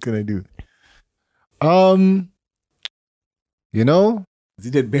think. What can I do? You know, He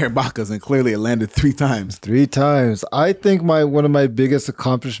did Bear Bacchus and clearly it landed 3 times. 3 times. I think one of my biggest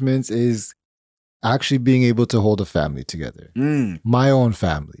accomplishments is actually being able to hold a family together. My own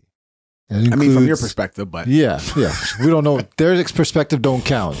family. And it I mean, from your includes- perspective, but Yeah. We don't know. Their perspective don't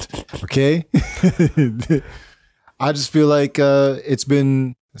count. Okay. I just feel like it's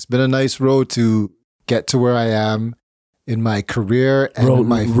been a nice road to get to where I am in my career and with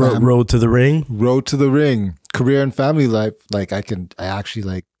my road to the ring. road to the ring, career and family life. Like I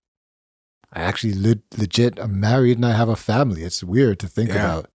actually legit. I'm married and I have a family. It's weird to think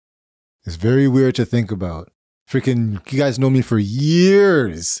about. It's very weird to think about. Freaking, you guys know me for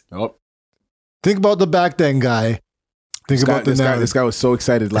years. oh, Think about the back then guy. Think about the now. this guy was so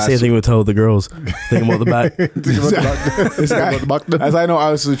excited last Same thing with tell the girls. Think about the back. Think about the back. This guy, Think about the back then. as I know, I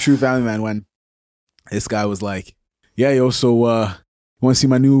was a true family man when this guy was like, yeah, yo, so you want to see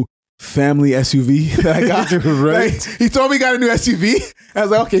my new family SUV that I got? Right. Like, he told me he got a new SUV. I was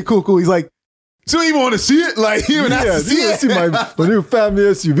like, okay, cool. He's like, so you even want to see it? Like, you even have to see you it? see my new family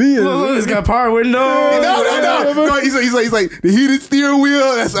SUV. Look, it's got power window. No. He's like the heated steering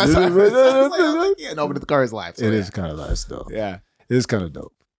wheel. That's what I was like, yeah, no, but the car is live. So It yeah. is kind of nice though. Yeah. It is kind of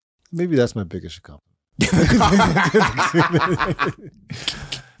dope. Maybe that's my biggest accomplishment.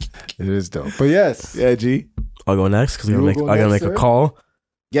 It is dope. But yes. Yeah, G. I'll go next because I You gotta will make go a next, sir? call.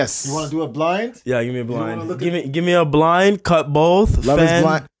 Yes. You want to do a blind? Yeah, give me a wanna blind. look Give me a blind. Cut both. Love is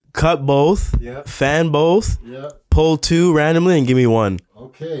blind. Cut both. Yeah. Fan both. Yeah. Pull 2 randomly and give me 1.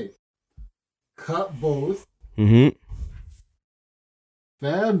 Okay. Cut both. Mm-hmm.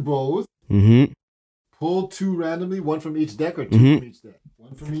 Fan both. Mm-hmm. Pull 2 randomly. 1 from each deck or 2 Mhm. from each deck?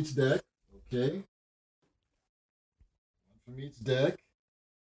 1 from each deck. Okay. 1 from each deck.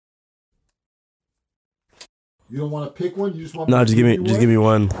 You don't want to pick one. You just want. No, me to just give me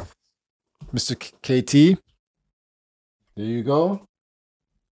one. Mr. KT. There you go.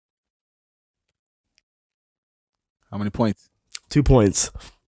 How many points? 2 points.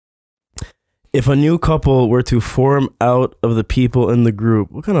 If a new couple were to form out of the people in the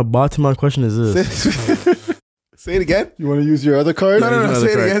group, what kind of Batiman question is this? Say it again. You want to use your other card? No. Another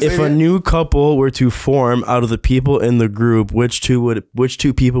Say it card. again, say If it a again. new couple were to form out of the people in the group, which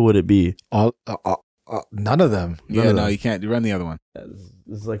two people would it be? None of them. None Yeah, of no, them. you can't. You run the other one.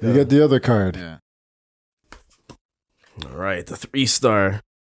 This is like You get the other card. Yeah. all right, the 3-star.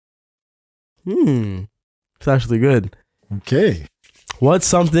 It's actually good. Okay. What's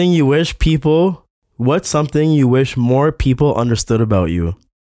something you wish more people understood about you?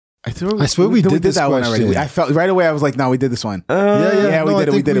 I swear we did this that one already. question. I felt right away. I was like, no, we did this one. Yeah, we no, did it, I we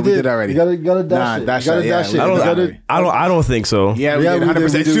think did it, we did it already. You gotta dash it. dash You gotta it, yeah, dash we it. did You that gotta- I don't think so. Yeah, we Yeah, did 100%.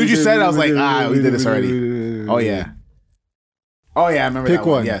 As soon as you said it, I was like, we did this already. already. Oh yeah. Oh yeah, I remember Pick that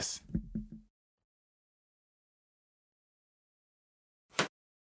one. one. Yes.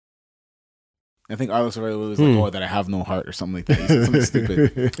 I think Arliss already was like, oh, that I have no heart or something like that. He said something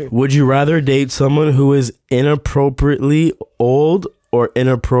stupid. Would you rather date someone who is inappropriately old or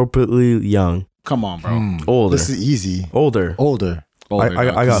inappropriately young? Come on, bro. Older. This is easy. Older. Older. Older,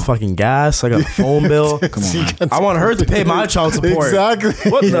 I got fucking gas. I got a phone bill. Come on, man. I want her to pay my child support. Exactly.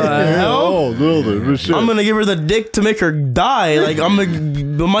 What the hell? Older, for sure. I'm gonna give her the dick to make her die. Like the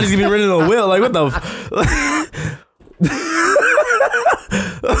money's gonna be written in the will. Like what the?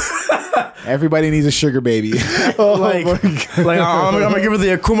 Everybody needs a sugar baby. like I'm gonna give her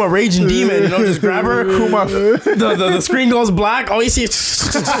the Akuma raging demon. You know, just grab her. The screen goes black. All you see is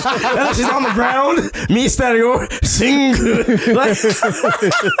she's on the ground. Me standing over, sing. Like,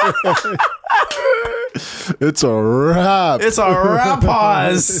 It's a wrap. it's a rap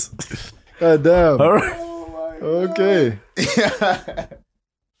pause. God damn. All right. Okay.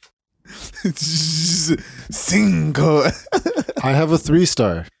 Single. I have a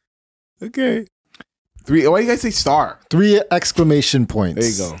 3-star. Okay. 3. Why do you guys say star? 3 exclamation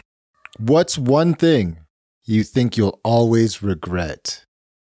points. There you go. What's one thing you think you'll always regret?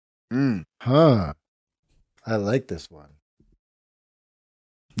 Huh. I like this one.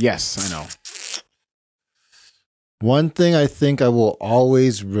 Yes, I know. One thing I think I will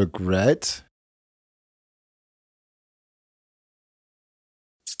always regret.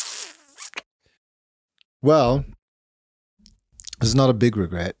 Well, it's not a big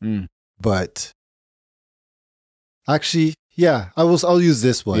regret, but actually, yeah, I'll use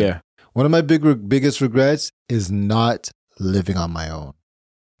this one. Yeah. One of my biggest regrets is not living on my own.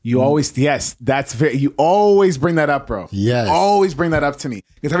 You always, yes, that's very, you always bring that up, bro. Yes. Always bring that up to me.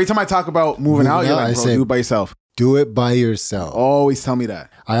 Because every time I talk about moving out, you're like, bro, do it by yourself. Do it by yourself. Always tell me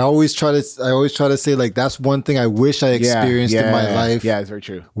that. I always try to say, like, that's one thing I wish I experienced in my life. Yeah, it's very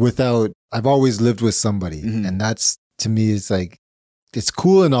true. I've always lived with somebody. And that's, to me, it's like, it's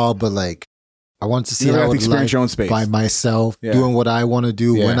cool and all, but like, I want to see You how have to it's experience like your own space. by myself, doing what I want to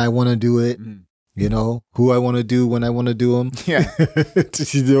do, when I want to do it, you know, who I want to do, when I want to do them. Yeah.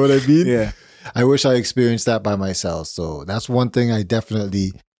 You know what I mean? Yeah. I wish I experienced that by myself. So that's one thing I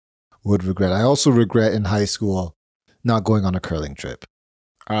definitely would regret. I also regret in high school not going on a curling trip.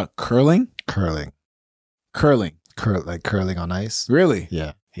 Curling? Curling. Like curling on ice. Really?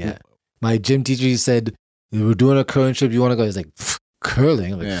 Yeah. Yeah. My gym teacher said, we're doing a curling trip. You want to go? He's like,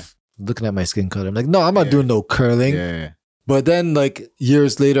 curling? I'm like, looking at my skin color. I'm like, no, I'm not doing no curling. Yeah. But then, like,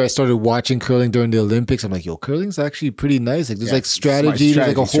 years later, I started watching curling during the Olympics. I'm like, yo, curling's actually pretty nice. Like, there's like strategy. There's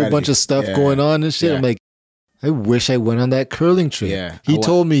like a whole bunch of stuff going on and shit. Yeah. I'm like, I wish I went on that curling trip. Yeah. He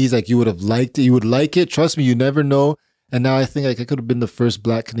told me, he's like, you would have liked it. You would like it. Trust me, you never know. And now I think like I could have been the first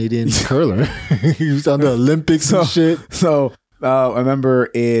Black Canadian curler. He was on the Olympics and shit. So I remember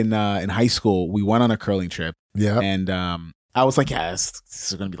in high school, we went on a curling trip. Yeah. And I was like, yeah, this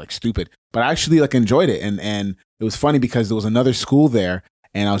is going to be like stupid. But I actually like enjoyed it. And it was funny because there was another school there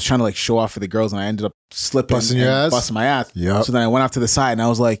and I was trying to like show off for the girls and I ended up slipping. Busting your ass? Busting my ass. Yep. So then I went off to the side and I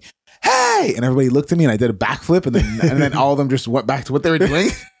was like, hey! And everybody looked at me and I did a backflip and then all of them just went back to what they were doing.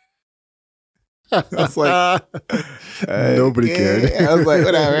 I was like, nobody cared. I was like,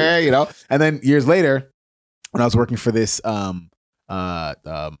 whatever, you know? And then years later, when I was working for this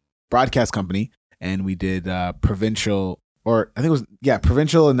broadcast company and we did provincial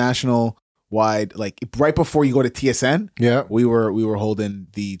and national wide, like right before you go to TSN, we were holding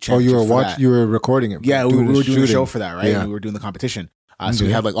the championship. You were recording it. Yeah, we were doing the show for that, right? Yeah. And we were doing the competition. So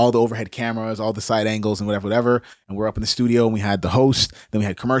we had like all the overhead cameras, all the side angles and whatever. And we're up in the studio and we had the host, then we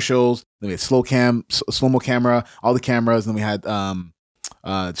had commercials, then we had slow-mo camera, all the cameras, and then we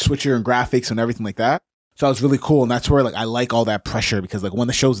had switcher and graphics and everything like that. So that was really cool. And that's where like I like all that pressure because like when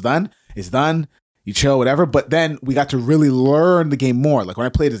the show's done, it's done, you chill, whatever. But then we got to really learn the game more. Like when I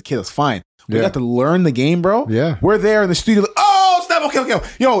played as a kid, it's fine. We got to learn the game, bro. Yeah. We're there in the studio. Like, oh, snap. Okay.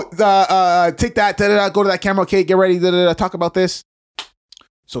 Yo, take that. Go to that camera. Okay, get ready. Talk about this.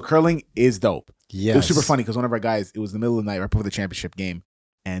 So curling is dope. Yes. It was super funny because one of our guys, it was the middle of the night right before the championship game.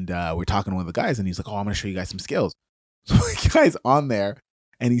 And we're talking to one of the guys and he's like, oh, I'm going to show you guys some skills. So the guy's on there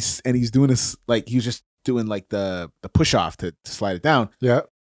and he's doing this, like he was just doing like the push off to slide it down. Yeah.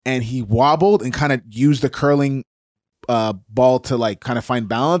 And he wobbled and kind of used the curling ball to like kind of find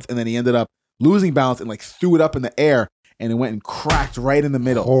balance. And then he ended up losing balance and like threw it up in the air and it went and cracked right in the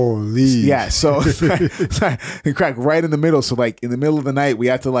middle. Holy. Yeah. So it cracked right in the middle. So like in the middle of the night, we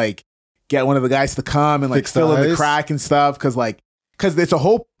had to like get one of the guys to come and like fill in the crack and stuff. Cause it's a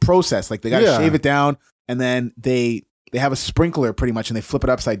whole process. Like they got to shave it down and then they have a sprinkler pretty much and they flip it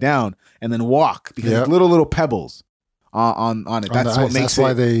upside down and then walk because it's little pebbles on it. That's what makes it. That's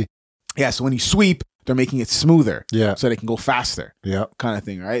why they. Yeah. So when you sweep, they're making it smoother. Yeah. So they can go faster. Yeah. Kind of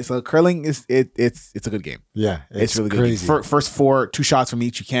thing. Right. So curling it's a good game. Yeah. It's really crazy. Good. First 2 shots from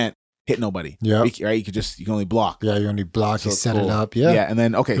each, you can't hit nobody. Yeah. Right. You can only block. Yeah. You only block. So you set it up. Yeah. Yeah. And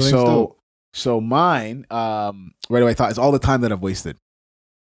then, okay. So mine, right away I thought is all the time that I've wasted.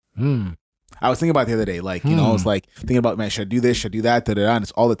 I was thinking about it the other day, like, you know, I was like thinking about, man, should I do this? Should I do that? And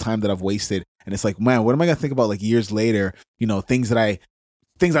it's all the time that I've wasted. And it's like, man, what am I going to think about like years later? You know, things I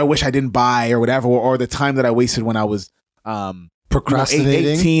wish I didn't buy or whatever, or the time that I wasted when I was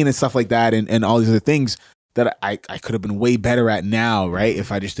procrastinating, 18 and stuff like that, and all these other things that I could have been way better at now, right?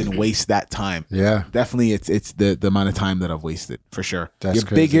 If I just didn't waste that time. Yeah, definitely, it's the amount of time that I've wasted for sure. That's your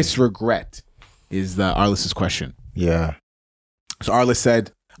crazy. Biggest regret is Arliss's question. Yeah. So Arliss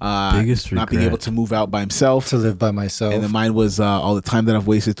said, not being able to move out by himself, to live by myself, and then mine was all the time that I've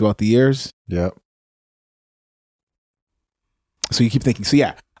wasted throughout the years. Yep. So you keep thinking. So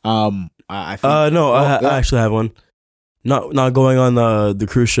yeah, I think, I actually have one. Not going on the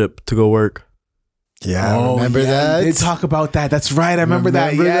cruise ship to go work. Yeah, remember that? They talk about that. That's right. I remember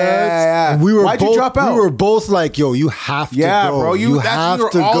that. Yeah. And Why'd you drop out? We were both like, "Yo, you have to go." Yeah, bro. You have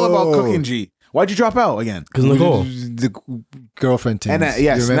to go. All about cooking, G. Why'd you drop out again? Because Nicole, the girlfriend team. And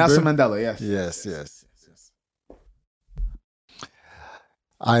yes, Nelson Mandela. Yes.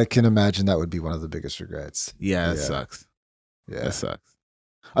 I can imagine that would be one of the biggest regrets. Yeah, it sucks. Yeah, that sucks.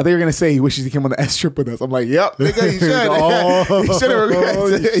 I think you're gonna say he wishes he came on the S trip with us. I'm like, yep, nigga, you should. You should have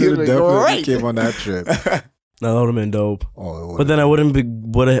regretted it. You definitely came on that trip. That would have been dope. But then I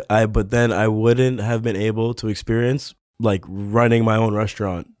wouldn't have been able to experience like running my own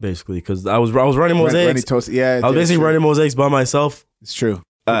restaurant basically because I was running Rennie Mosaics. Toast. Yeah, I was basically running Mosaics by myself It's true.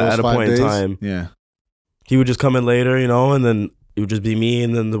 at a 5 point days? in time. Yeah. He would just come in later, you know, and then it would just be me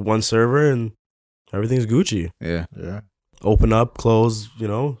and then the one server and everything's Gucci. Yeah. Yeah. Open up, close, you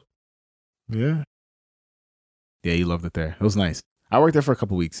know. Yeah. Yeah, you loved it there. It was nice. I worked there for a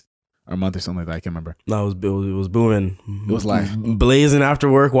couple weeks or a month or something like that. I can't remember. No, it was booming. It was live. Blazing after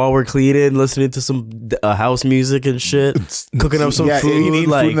work while we're cleaning, listening to some house music and shit, cooking up some yeah, food. you need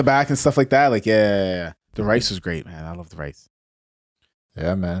like, food in the back and stuff like that. Like, yeah. The rice was great, man. I love the rice.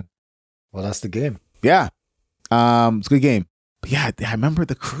 Yeah, man. Well, that's the game. Yeah. It's a good game. But yeah, I remember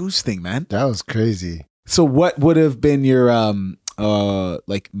the cruise thing, man. That was crazy. So what would have been your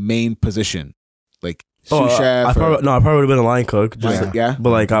like main position? Like sous chef? I probably would have been a line cook. Just Like, yeah. But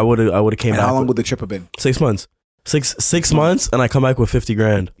like I would have came And back. how long with would the trip have been? 6 months. Six months, and I come back with 50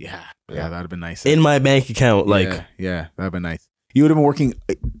 grand Yeah. Yeah, that'd have been nice. in my bank account. Like, yeah, that'd have been nice. You would have been working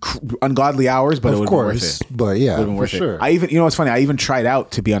ungodly hours, but it of would have been worth course. it. But It yeah, would have been for worth sure. it. I even, you know what's funny? I even tried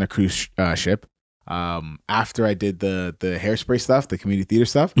out to be on a cruise ship. After I did the hairspray stuff, the community theater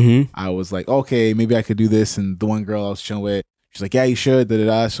stuff, mhm. I was like, okay, maybe I could do this. And the one girl I was chilling with, she's like, yeah, you should. Da, da,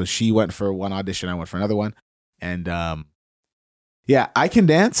 da. So she went for one audition. I went for another one. And yeah, I can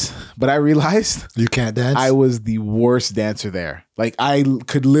dance, but I realized You can't dance. I was the worst dancer there. Like I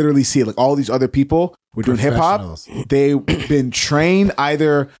could literally see it. Like all these other people were doing hip hop. Professionals. They've been trained,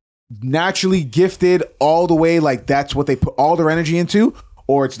 either naturally gifted all the way, like that's what they put all their energy into,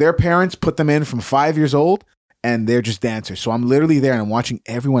 or it's their parents put them in from 5 years old and they're just dancers. So I'm literally there and I'm watching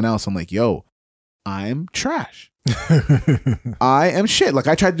everyone else. I'm like, yo, I'm trash. I am shit. Like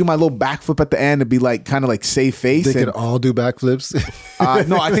I tried to do my little backflip at the end to be like kind of like save face. They and, could all do backflips.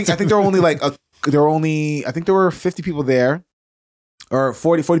 no, I think there were only like I think there were 50 people there, or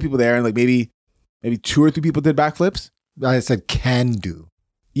 40 people there, and like maybe 2 or 3 people did backflips. I said can do.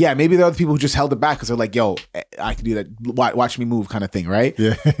 Yeah, maybe there are other people who just held it back because they're like, yo, I can do that. Watch me move, kind of thing, right?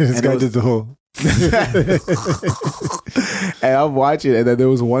 Yeah, this And guy it was- did the whole. And I'm watching, and then there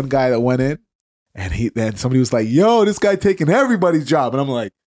was one guy that went in, and then somebody was like, yo, this guy taking everybody's job, and I'm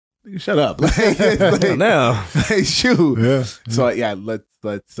like, shut up, like, Now, like, shoot. Yeah. So yeah, let's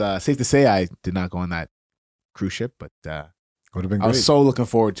safe to say I did not go on that cruise ship, but Would have been I great. was so looking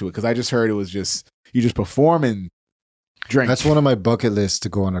forward to it because I just heard it was just you just perform and drink. That's one of my bucket lists to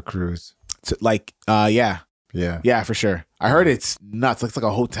go on a cruise. like Yeah. yeah, for sure. I heard it's nuts. It's like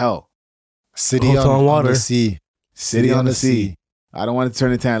a hotel. City Hotel on on water. the sea. City on the sea. I don't want to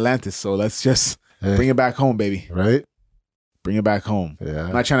turn into Atlantis, so let's just Hey, bring it back home, baby. right? Bring it back home. I'm Yeah.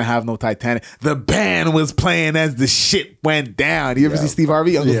 not trying to have no Titanic. The band was playing as the shit went down. You ever see Steve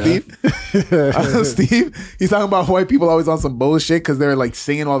Harvey, Uncle Yeah. Steve? Uncle Steve, he's talking about white people always on some bullshit because they're like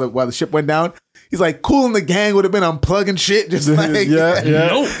singing while the ship went down. He's like, Kool and the Gang would have been unplugging shit, just like Yeah.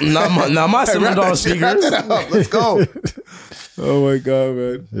 nope, not my Hey, wrap $7 that shit- wrap speakers. that up. Let's go. Oh my god,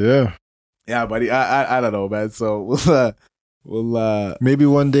 man. Yeah. Yeah, buddy. I don't know, man. So we'll Maybe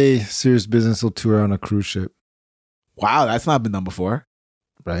one day Serious Business will tour on a cruise ship, wow, that's not been done before.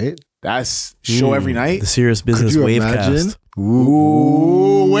 right? That's show every night. The Serious Business Could you Wavecast. imagine?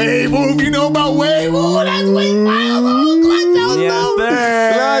 Ooh, Wave Move. You know about Wave Move? That's Wave Move. That was Yes, dope. sir.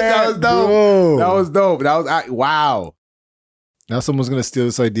 That was dope. Bro. That was dope. That was wow. Now someone's gonna steal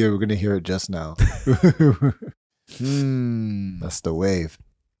this idea. We're gonna hear it just now. That's the wave.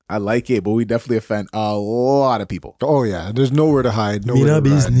 I like it, but we definitely offend a lot of people. Oh yeah, there's nowhere to hide. Nowhere Mina to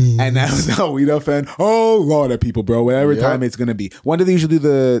run. business. And that's no, we offend a lot of people, bro. Whatever Yep. time it's gonna be. When do they usually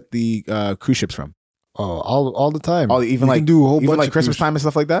do the cruise ships from? Oh, all the time. Even You like can do a whole even bunch like of Christmas cruise- time and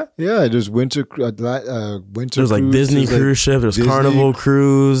stuff like that. Yeah, there's winter. Winter. There's like cruise, Disney there's, like, cruise ship. There's Disney- Carnival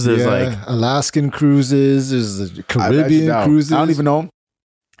cruise. There's yeah, like Alaskan cruises. There's the I bet you Caribbean don't. cruises. I don't even know.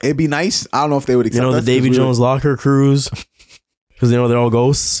 It'd be nice. I don't know if they would accept the us 'cause Davy we Jones locker cruise because they're all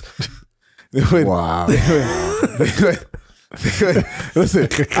ghosts. would- Wow.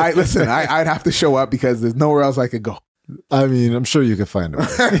 listen, I'd have to show up because there's nowhere else I could go. I mean, I'm sure you could find it.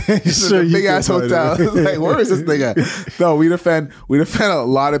 It's a big ass hotel. Like, where is this thing at? No, we'd offend a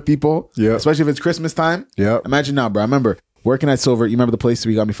lot of people. Yeah. Especially if it's Christmas time. Yep. Imagine now, bro. I remember working at Silver. You remember the place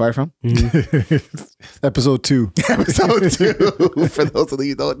where you got me fired from? Episode 2. Episode 2. For those of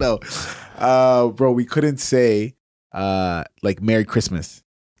you who don't know. Bro, we couldn't say like Merry Christmas.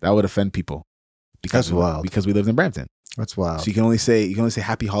 That would offend people. That's wild. Because we lived in Brampton. That's wild. So you can only say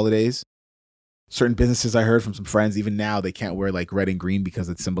happy holidays. Certain businesses I heard from some friends, even now they can't wear like red and green because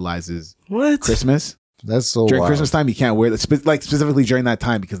it symbolizes What? Christmas. That's so During wild. Christmas time, you can't wear that. Like specifically during that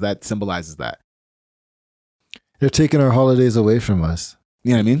time because that symbolizes that. They're taking our holidays away from us.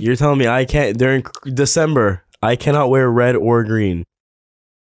 You know what I mean? You're telling me I can't during December? I cannot wear red or green.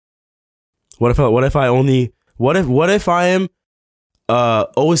 What if I am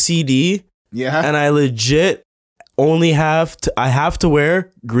OCD Yeah. and I legit only have to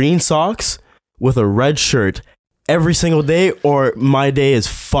wear green socks with a red shirt every single day, or my day is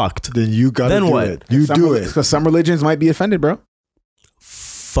fucked. Then you gotta Then do what? it. You do it. Because some religions might be offended, bro.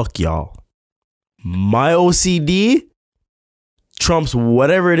 Fuck y'all. My OCD trumps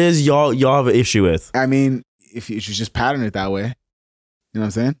whatever it is y'all have an issue with. I mean, if you should just pattern it that way. You know what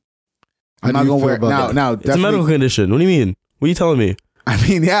I'm saying? How I'm do not you gonna feel wear about that? now. It's a medical condition. What do you mean? What are you telling me? I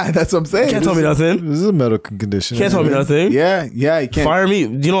mean, yeah, that's what I'm saying. You can't tell me nothing. This is a medical condition. You can't tell me nothing. Yeah, you can't. Fire me.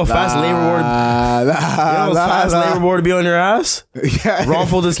 Do you know a fast labor board? You know a fast labor board to be on your ass? Yeah.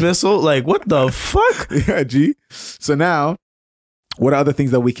 Wrongful dismissal? Like, what the fuck? Yeah, G. So now, what are other things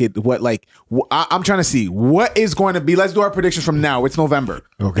that we could? I'm trying to see what is going to be. Let's do our predictions from now. It's November.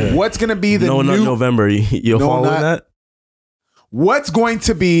 Okay. What's going to be the No, new? not November. You'll No, follow not- that? What's going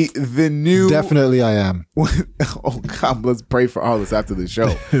to be the new? Definitely, I am. Oh God, let's pray for all this after the show.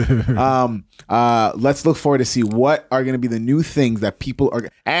 Let's look forward to see what are going to be the new things that people are,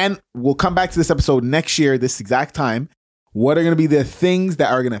 and we'll come back to this episode next year, this exact time. What are going to be the things that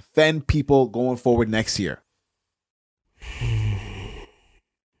are going to offend people going forward next year?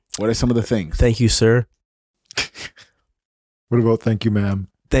 What are some of the things? Thank you, sir. What about thank you, ma'am?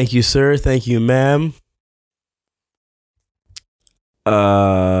 Thank you, sir. Thank you, ma'am.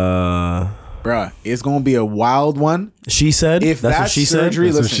 Bruh, it's going to be a wild one. She said. If that's that what she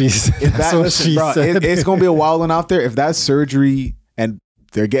surgery, said. That's what she listen, said. if That's that, what listen, she bro, said. it's going to be a wild one out there. If that surgery, and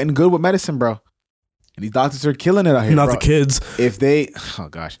they're getting good with medicine, bro. And these doctors are killing it out here, Not bro. the kids. If they, oh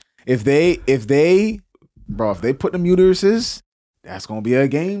gosh, if they put them uteruses, that's gonna be a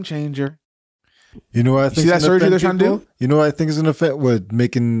game changer. You know what I think? See that surgery they're trying to do? You know what I think is gonna affect what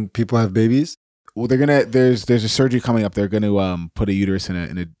making people have babies? Well, there's a surgery coming up. They're gonna put a uterus in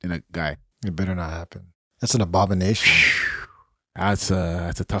a guy. It better not happen. That's an abomination. That's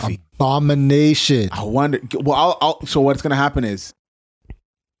a toughie. Abomination. I wonder. Well, so what's gonna happen is,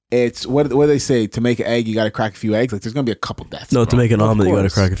 it's what do they say? To make an egg, you got to crack a few eggs. Like there's gonna be a couple deaths. No, bro. to make an Of omelet, you got to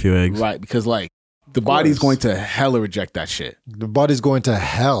course. crack a few eggs. Right, because like the body's course. going to hella reject that shit. The body's going to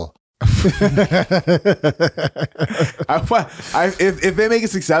hell. If they make it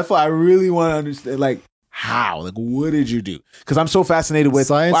successful, I really want to understand, like, how, like, what did you do? Because I'm so fascinated with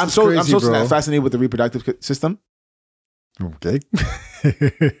Science I'm is so crazy, bro. fascinated with the reproductive system. Okay.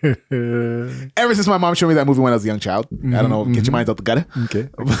 Ever since my mom showed me that movie when I was a young child, I don't know, get your minds out the gutter. Okay.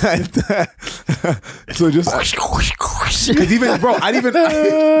 But so just because even bro, I didn't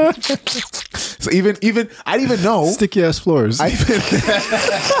even know. Sticky ass floors.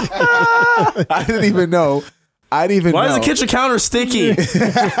 I didn't even know. Why is the kitchen counter sticky?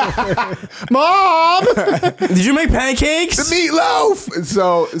 Mom! Did you make pancakes? the meatloaf?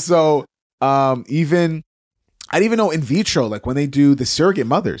 So even I didn't even know in vitro, like when they do the surrogate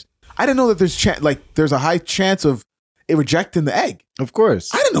mothers, I didn't know that there's a high chance of it rejecting the egg. Of course.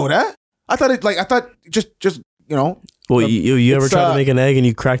 I didn't know that. I thought just you know. Well, you ever It's, tried to make an egg and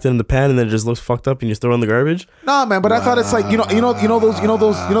you cracked it in the pan and then it just looks fucked up and you throw it in the garbage? Nah, man, but I thought it's like you know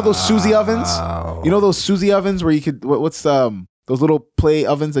those Suzy ovens. You know those Suzy ovens where you could what's those little play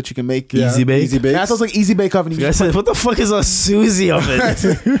ovens that you can make Easy bake? Easy bake. Yeah, it sounds like Easy Bake Oven. You I just said, what the fuck is a Susie oven?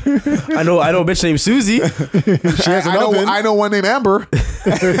 I know a bitch named Susie. She has an oven. I know one named Amber.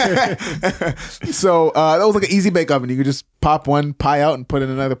 So that was like an Easy Bake Oven. You could just pop one pie out and put in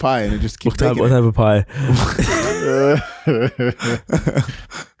another pie, and it just keeps What baking. type of pie?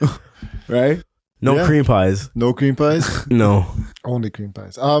 Right? No Yeah. cream pies. No cream pies? No. Only cream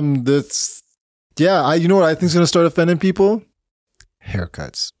pies. That's you know what I think is gonna start offending people?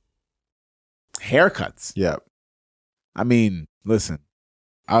 Haircuts. Haircuts. Yeah. I mean, listen.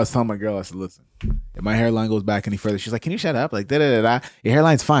 I was telling my girl, I said, listen, if my hairline goes back any further, she's like, can you shut up? Like, da-da-da-da. Your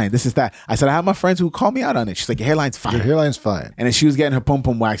hairline's fine. This is that. I said, I have my friends who call me out on it. She's like, your hairline's fine. Your hairline's fine. And then she was getting her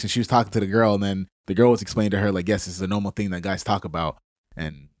pom-pom wax and she was talking to the girl. And then the girl was explaining to her, like, yes, this is a normal thing that guys talk about.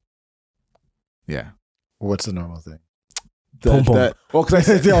 And yeah. What's the normal thing? Pom-pom. Well, because I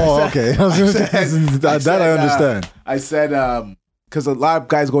said, Oh, okay. That I understand. I said, because a lot of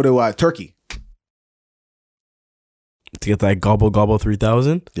guys go to Turkey. To get that gobble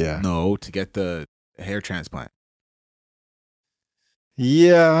 3000? Yeah. No, to get the hair transplant.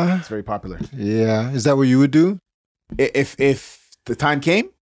 Yeah. It's very popular. Yeah. Is that what you would do? If the time came,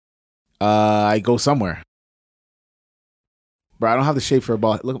 I go somewhere. Bro, I don't have the shape for a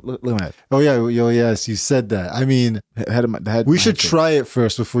ball. Look at my head. Oh yeah. Yes, you said that. I mean, The head. we should try it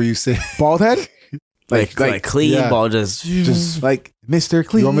first before you say. Bald head. Like clean yeah. ball just Just like Mr.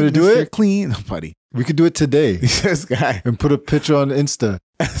 Clean. You want me to do Mr. it? Clean, buddy. We could do it today This guy. and put a picture on Insta.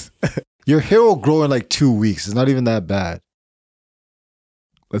 Your hair will grow in like 2 weeks. It's not even that bad.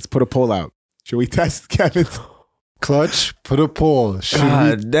 Let's put a poll out. Should we test Kevin's Clutch, put a poll. Should we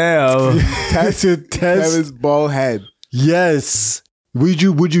God damn. test Kevin's bald head? Yes. Would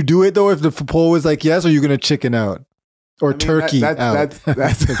you do it though if the poll was like yes, or are you gonna chicken out? Or turkey out? That's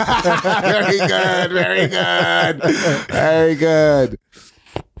very good. Very good. Very good.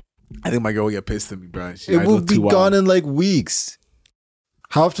 I think my girl will get pissed at me, bro. It will be gone in like weeks.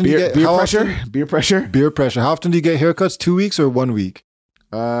 How often do you get beer how pressure? often- Beer pressure? beer pressure. How often do you get haircuts? 2 weeks or 1 week?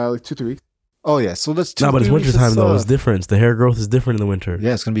 Like 2-3 weeks. Oh yeah, so that's 2 No, but it's 3 weeks winter time is, though. It's different. The hair growth is different in the winter.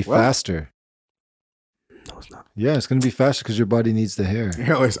 Yeah, it's gonna be What? faster. No, it's not. Yeah, it's gonna be faster because your body needs the hair.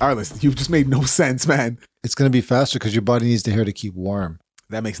 Here, listen, you just made no sense, man. It's gonna be faster because your body needs the hair to keep warm.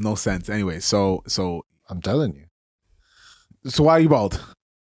 That makes no sense. Anyway, so I'm telling you, why are you bald?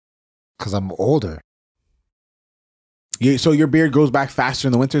 because I'm older. So your beard grows back faster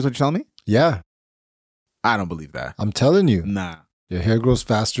in the winter is what you're telling me? Yeah, I don't believe that. I'm telling you, Nah, your hair grows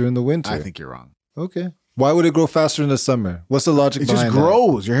faster in the winter. I think you're wrong. Okay. Why would it grow faster in the summer? What's the logic It just behind that?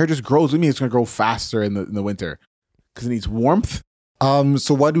 grows. Your hair just grows. What do you mean it's going to grow faster in the winter? Because it needs warmth?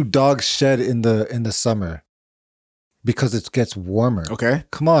 So why do dogs shed in the summer? Because it gets warmer. Okay.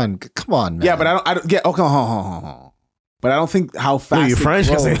 Come on, man. Yeah, but I don't get, okay, hold on. But I don't think how fast You're it French?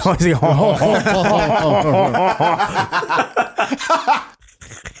 grows.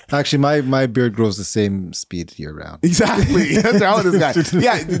 Actually, my beard grows the same speed year round. Exactly. That's wrong with this guy.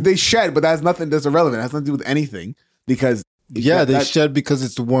 Yeah, they shed, but that's nothing that's irrelevant. It has nothing to do with anything because Yeah, they that- shed because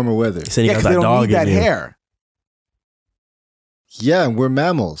it's the warmer weather. Saying Yeah, you because got they that don't dog need that in you. hair. Yeah, and we're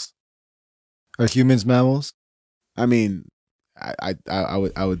mammals. Are humans mammals? I mean, I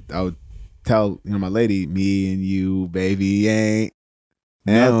would tell my lady, me and you, baby, ain't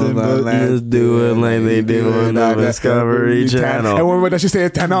Nothing but just do it like they do on the Discovery Channel. And what does she say?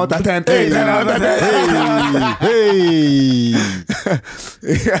 10 out of 10. 10 out of 10. Hey.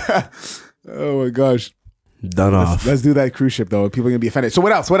 Yeah. Oh my gosh. Done off. Let's do that cruise ship though. People are gonna be offended. So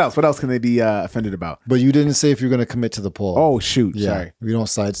what else? What else can they be offended about? But you didn't say if you're going to commit to the poll. Oh shoot! yeah. Sorry. We don't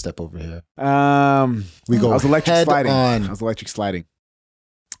sidestep over here. We go I was electric head sliding. on. I was electric sliding.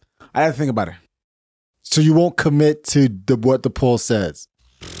 I had to think about it, So you won't commit to what the poll says.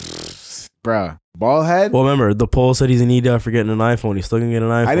 bruh. Ball head. Well, remember, the poll said he's in need for getting an iPhone. He's still gonna get an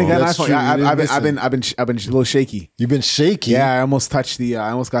iPhone. I didn't get an That's iPhone. true. Yeah, You didn't I've been a little shaky. You've been shaky. Yeah, I almost touched I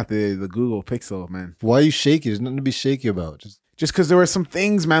almost got the Google Pixel, man. Why are you shaky? There's nothing to be shaky about. Just because there were some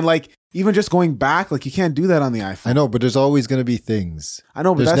things, man. Like even just going back, like you can't do that on the iPhone. I know, but there's always going to be things. I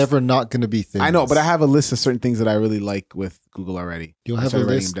know, but There's that's never not going to be things. I know, but I have a list of certain things that I really like with Google already. You'll I have a started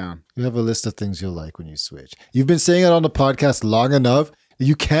writing list. them down. You have a list of things you'll like when you switch. You've been saying it on the podcast long enough.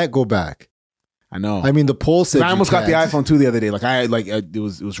 You can't go back. I know. I mean, the poll said I you almost got the can't. iPhone 2 the other day. Like it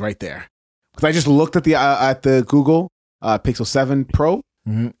was right there because I just looked at the Google Pixel 7 Pro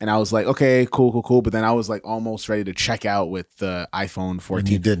Mhm. and I was like, okay, cool. But then I was like almost ready to check out with the iPhone 14. And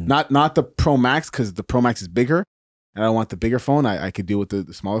you didn't. Not the Pro Max because the Pro Max is bigger and I want the bigger phone. I could deal with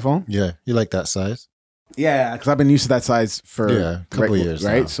the smaller phone. Yeah, you like that size. Yeah, because I've been used to that size for Yeah, a couple right, years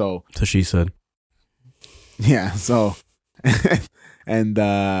right? now. So So she said. yeah, so and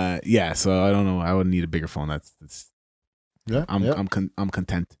yeah, so I don't know. I would need a bigger phone. That's Yeah, I'm yeah. I'm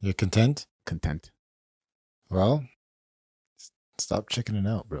content. You're content? Content. Well, stop chickening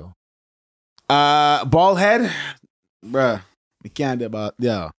out, bro. Bald head, bruh. We can't do about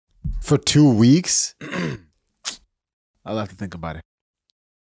For 2 weeks? I'll have to think about it.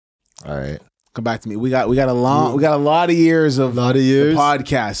 All right. Come back to me. We got a lot of years A of lot of the years.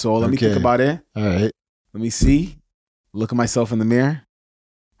 podcast. So let me think Okay. about it. All right. Let me see. Look at myself in the mirror.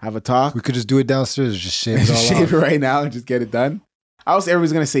 Have a talk. We could just do it downstairs. Just shave it all Just shave off. it right now and just get it done. I was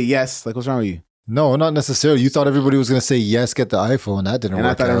everybody's gonna say yes. Like, what's wrong with you? No, not necessarily. You thought everybody was going to say yes, get the iPhone. That didn't And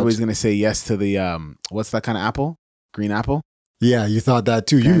I work thought out. everybody's gonna say yes to the what's that kind of apple? Green apple? Yeah, you thought that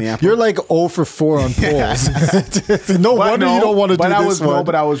too. Candy apple? You're like 0 for 4 on Yeah. polls. no wonder you don't want to do but I this was one. no,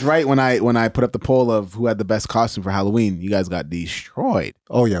 but I was right when I put up the poll of who had the best costume for Halloween. You guys got destroyed.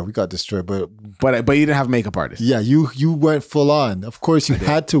 Oh yeah, we got destroyed. But But you didn't have a makeup artist. yeah, you went full on. Of course, you I did.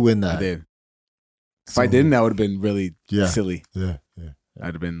 had to win I that. did. If So, I didn't, that would have been really Yeah. silly. yeah.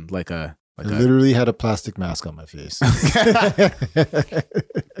 I'd have been like a I literally had a plastic mask on my face.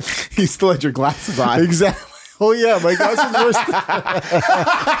 You still had your glasses on. Exactly. Oh yeah, my glasses were.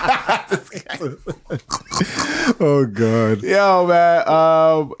 Oh god. Yo, man.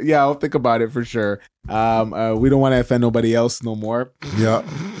 Yeah, I'll think about it for sure. We don't want to offend nobody else no more. Yeah.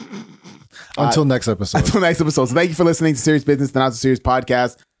 Until next episode. Until next episode. So thank you for listening to Serious Business, the Not So Serious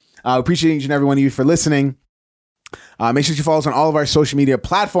podcast. Appreciate each and every one of you for listening. Make sure you follow us on all of our social media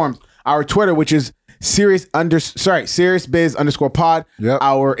platforms. Our Twitter, which is SeriousBiz_pod. Yep.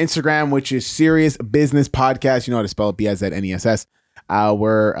 Our Instagram, which is Serious Business Podcast. You know how to spell it, BIZNESS.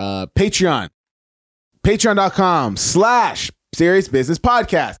 Our Patreon, patreon.com/Serious Business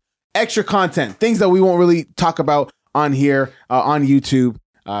Podcast. Extra content, things that we won't really talk about on here, on YouTube,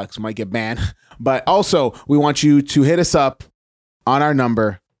 because we might get banned. But also, we want you to hit us up on our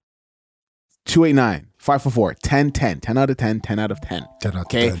number, 289-544-1010. 10 out of 10, 10 out of 10. 10 out of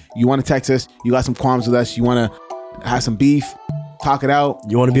Okay? 10. You want to text us, you got some qualms with us, you want to have some beef, talk it out.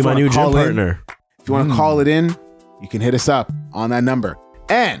 You want to be If my new gym call in, partner? If you want to call it in, you can hit us up on that number.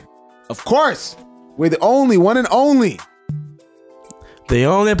 And, of course, we're the only, one and only The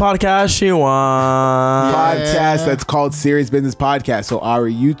only podcast you want. podcast that's called Serious Business Podcast. So our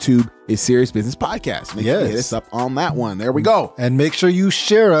YouTube is Serious Business Podcast. Make sure you hit us up on that one. There we go. And make sure you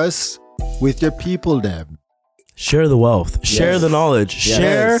share us with your people, Deb. Share the wealth. Share the knowledge. Yes.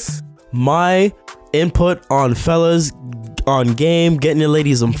 Share my input on fellas on game, getting your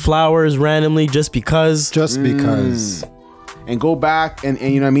ladies some flowers randomly just because. Just because. And go back and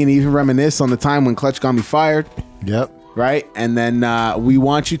you know what I mean, even reminisce on the time when Clutch got me fired. Yep. Right? And then we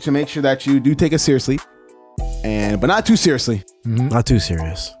want you to make sure that you do take us seriously. But not too seriously. Not too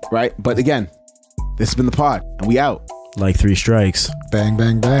serious. Right? But again, this has been the pod. And we out. Like 3 strikes. Bang,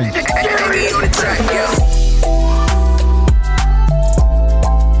 bang, bang. Security on the track, yo.